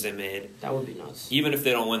these moves they made, that would be nuts. Even if they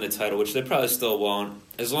don't win the title, which they probably still won't,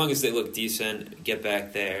 as long as they look decent, get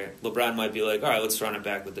back there, LeBron might be like, all right, let's run it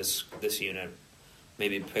back with this unit.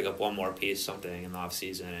 Maybe pick up one more piece, something in the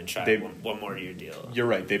offseason, and try one more year deal. You're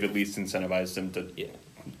right. They've at least incentivized him to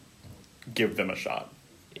give them a shot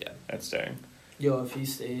at staying. Yo, if he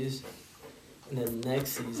stays, and then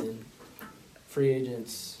next season, free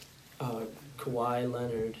agents, Kawhi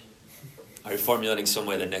Leonard. Are you formulating some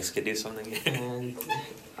way the Knicks could do something? And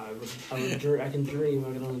I can dream.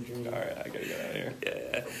 I can only dream. All right, I gotta get out of here.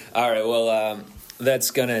 Yeah. All right. Well,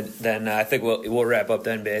 that's gonna then. I think we'll wrap up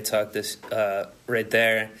the NBA talk this right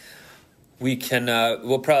there. We can.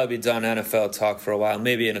 We'll probably be done NFL talk for a while.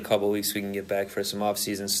 Maybe in a couple of weeks we can get back for some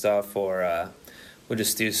off-season stuff, or we'll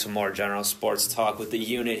just do some more general sports talk with the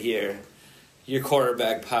unit here. Your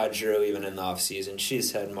quarterback, Pod Drew, even in the offseason.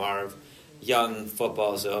 Cheesehead Marv. Young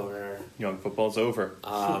football's over. Young football's over.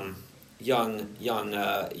 Young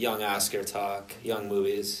Oscar talk. Young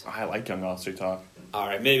movies. I like young Oscar talk. All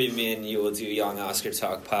right, maybe me and you will do young Oscar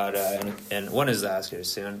talk pod. And when is the Oscars?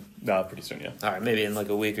 Soon? No, pretty soon, yeah. All right, maybe in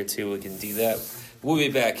a week or two we can do that. We'll be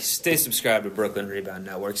back. Stay subscribed to Brooklyn Rebound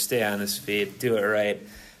Network. Stay on this feed. Do it right.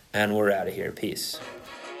 And we're out of here. Peace.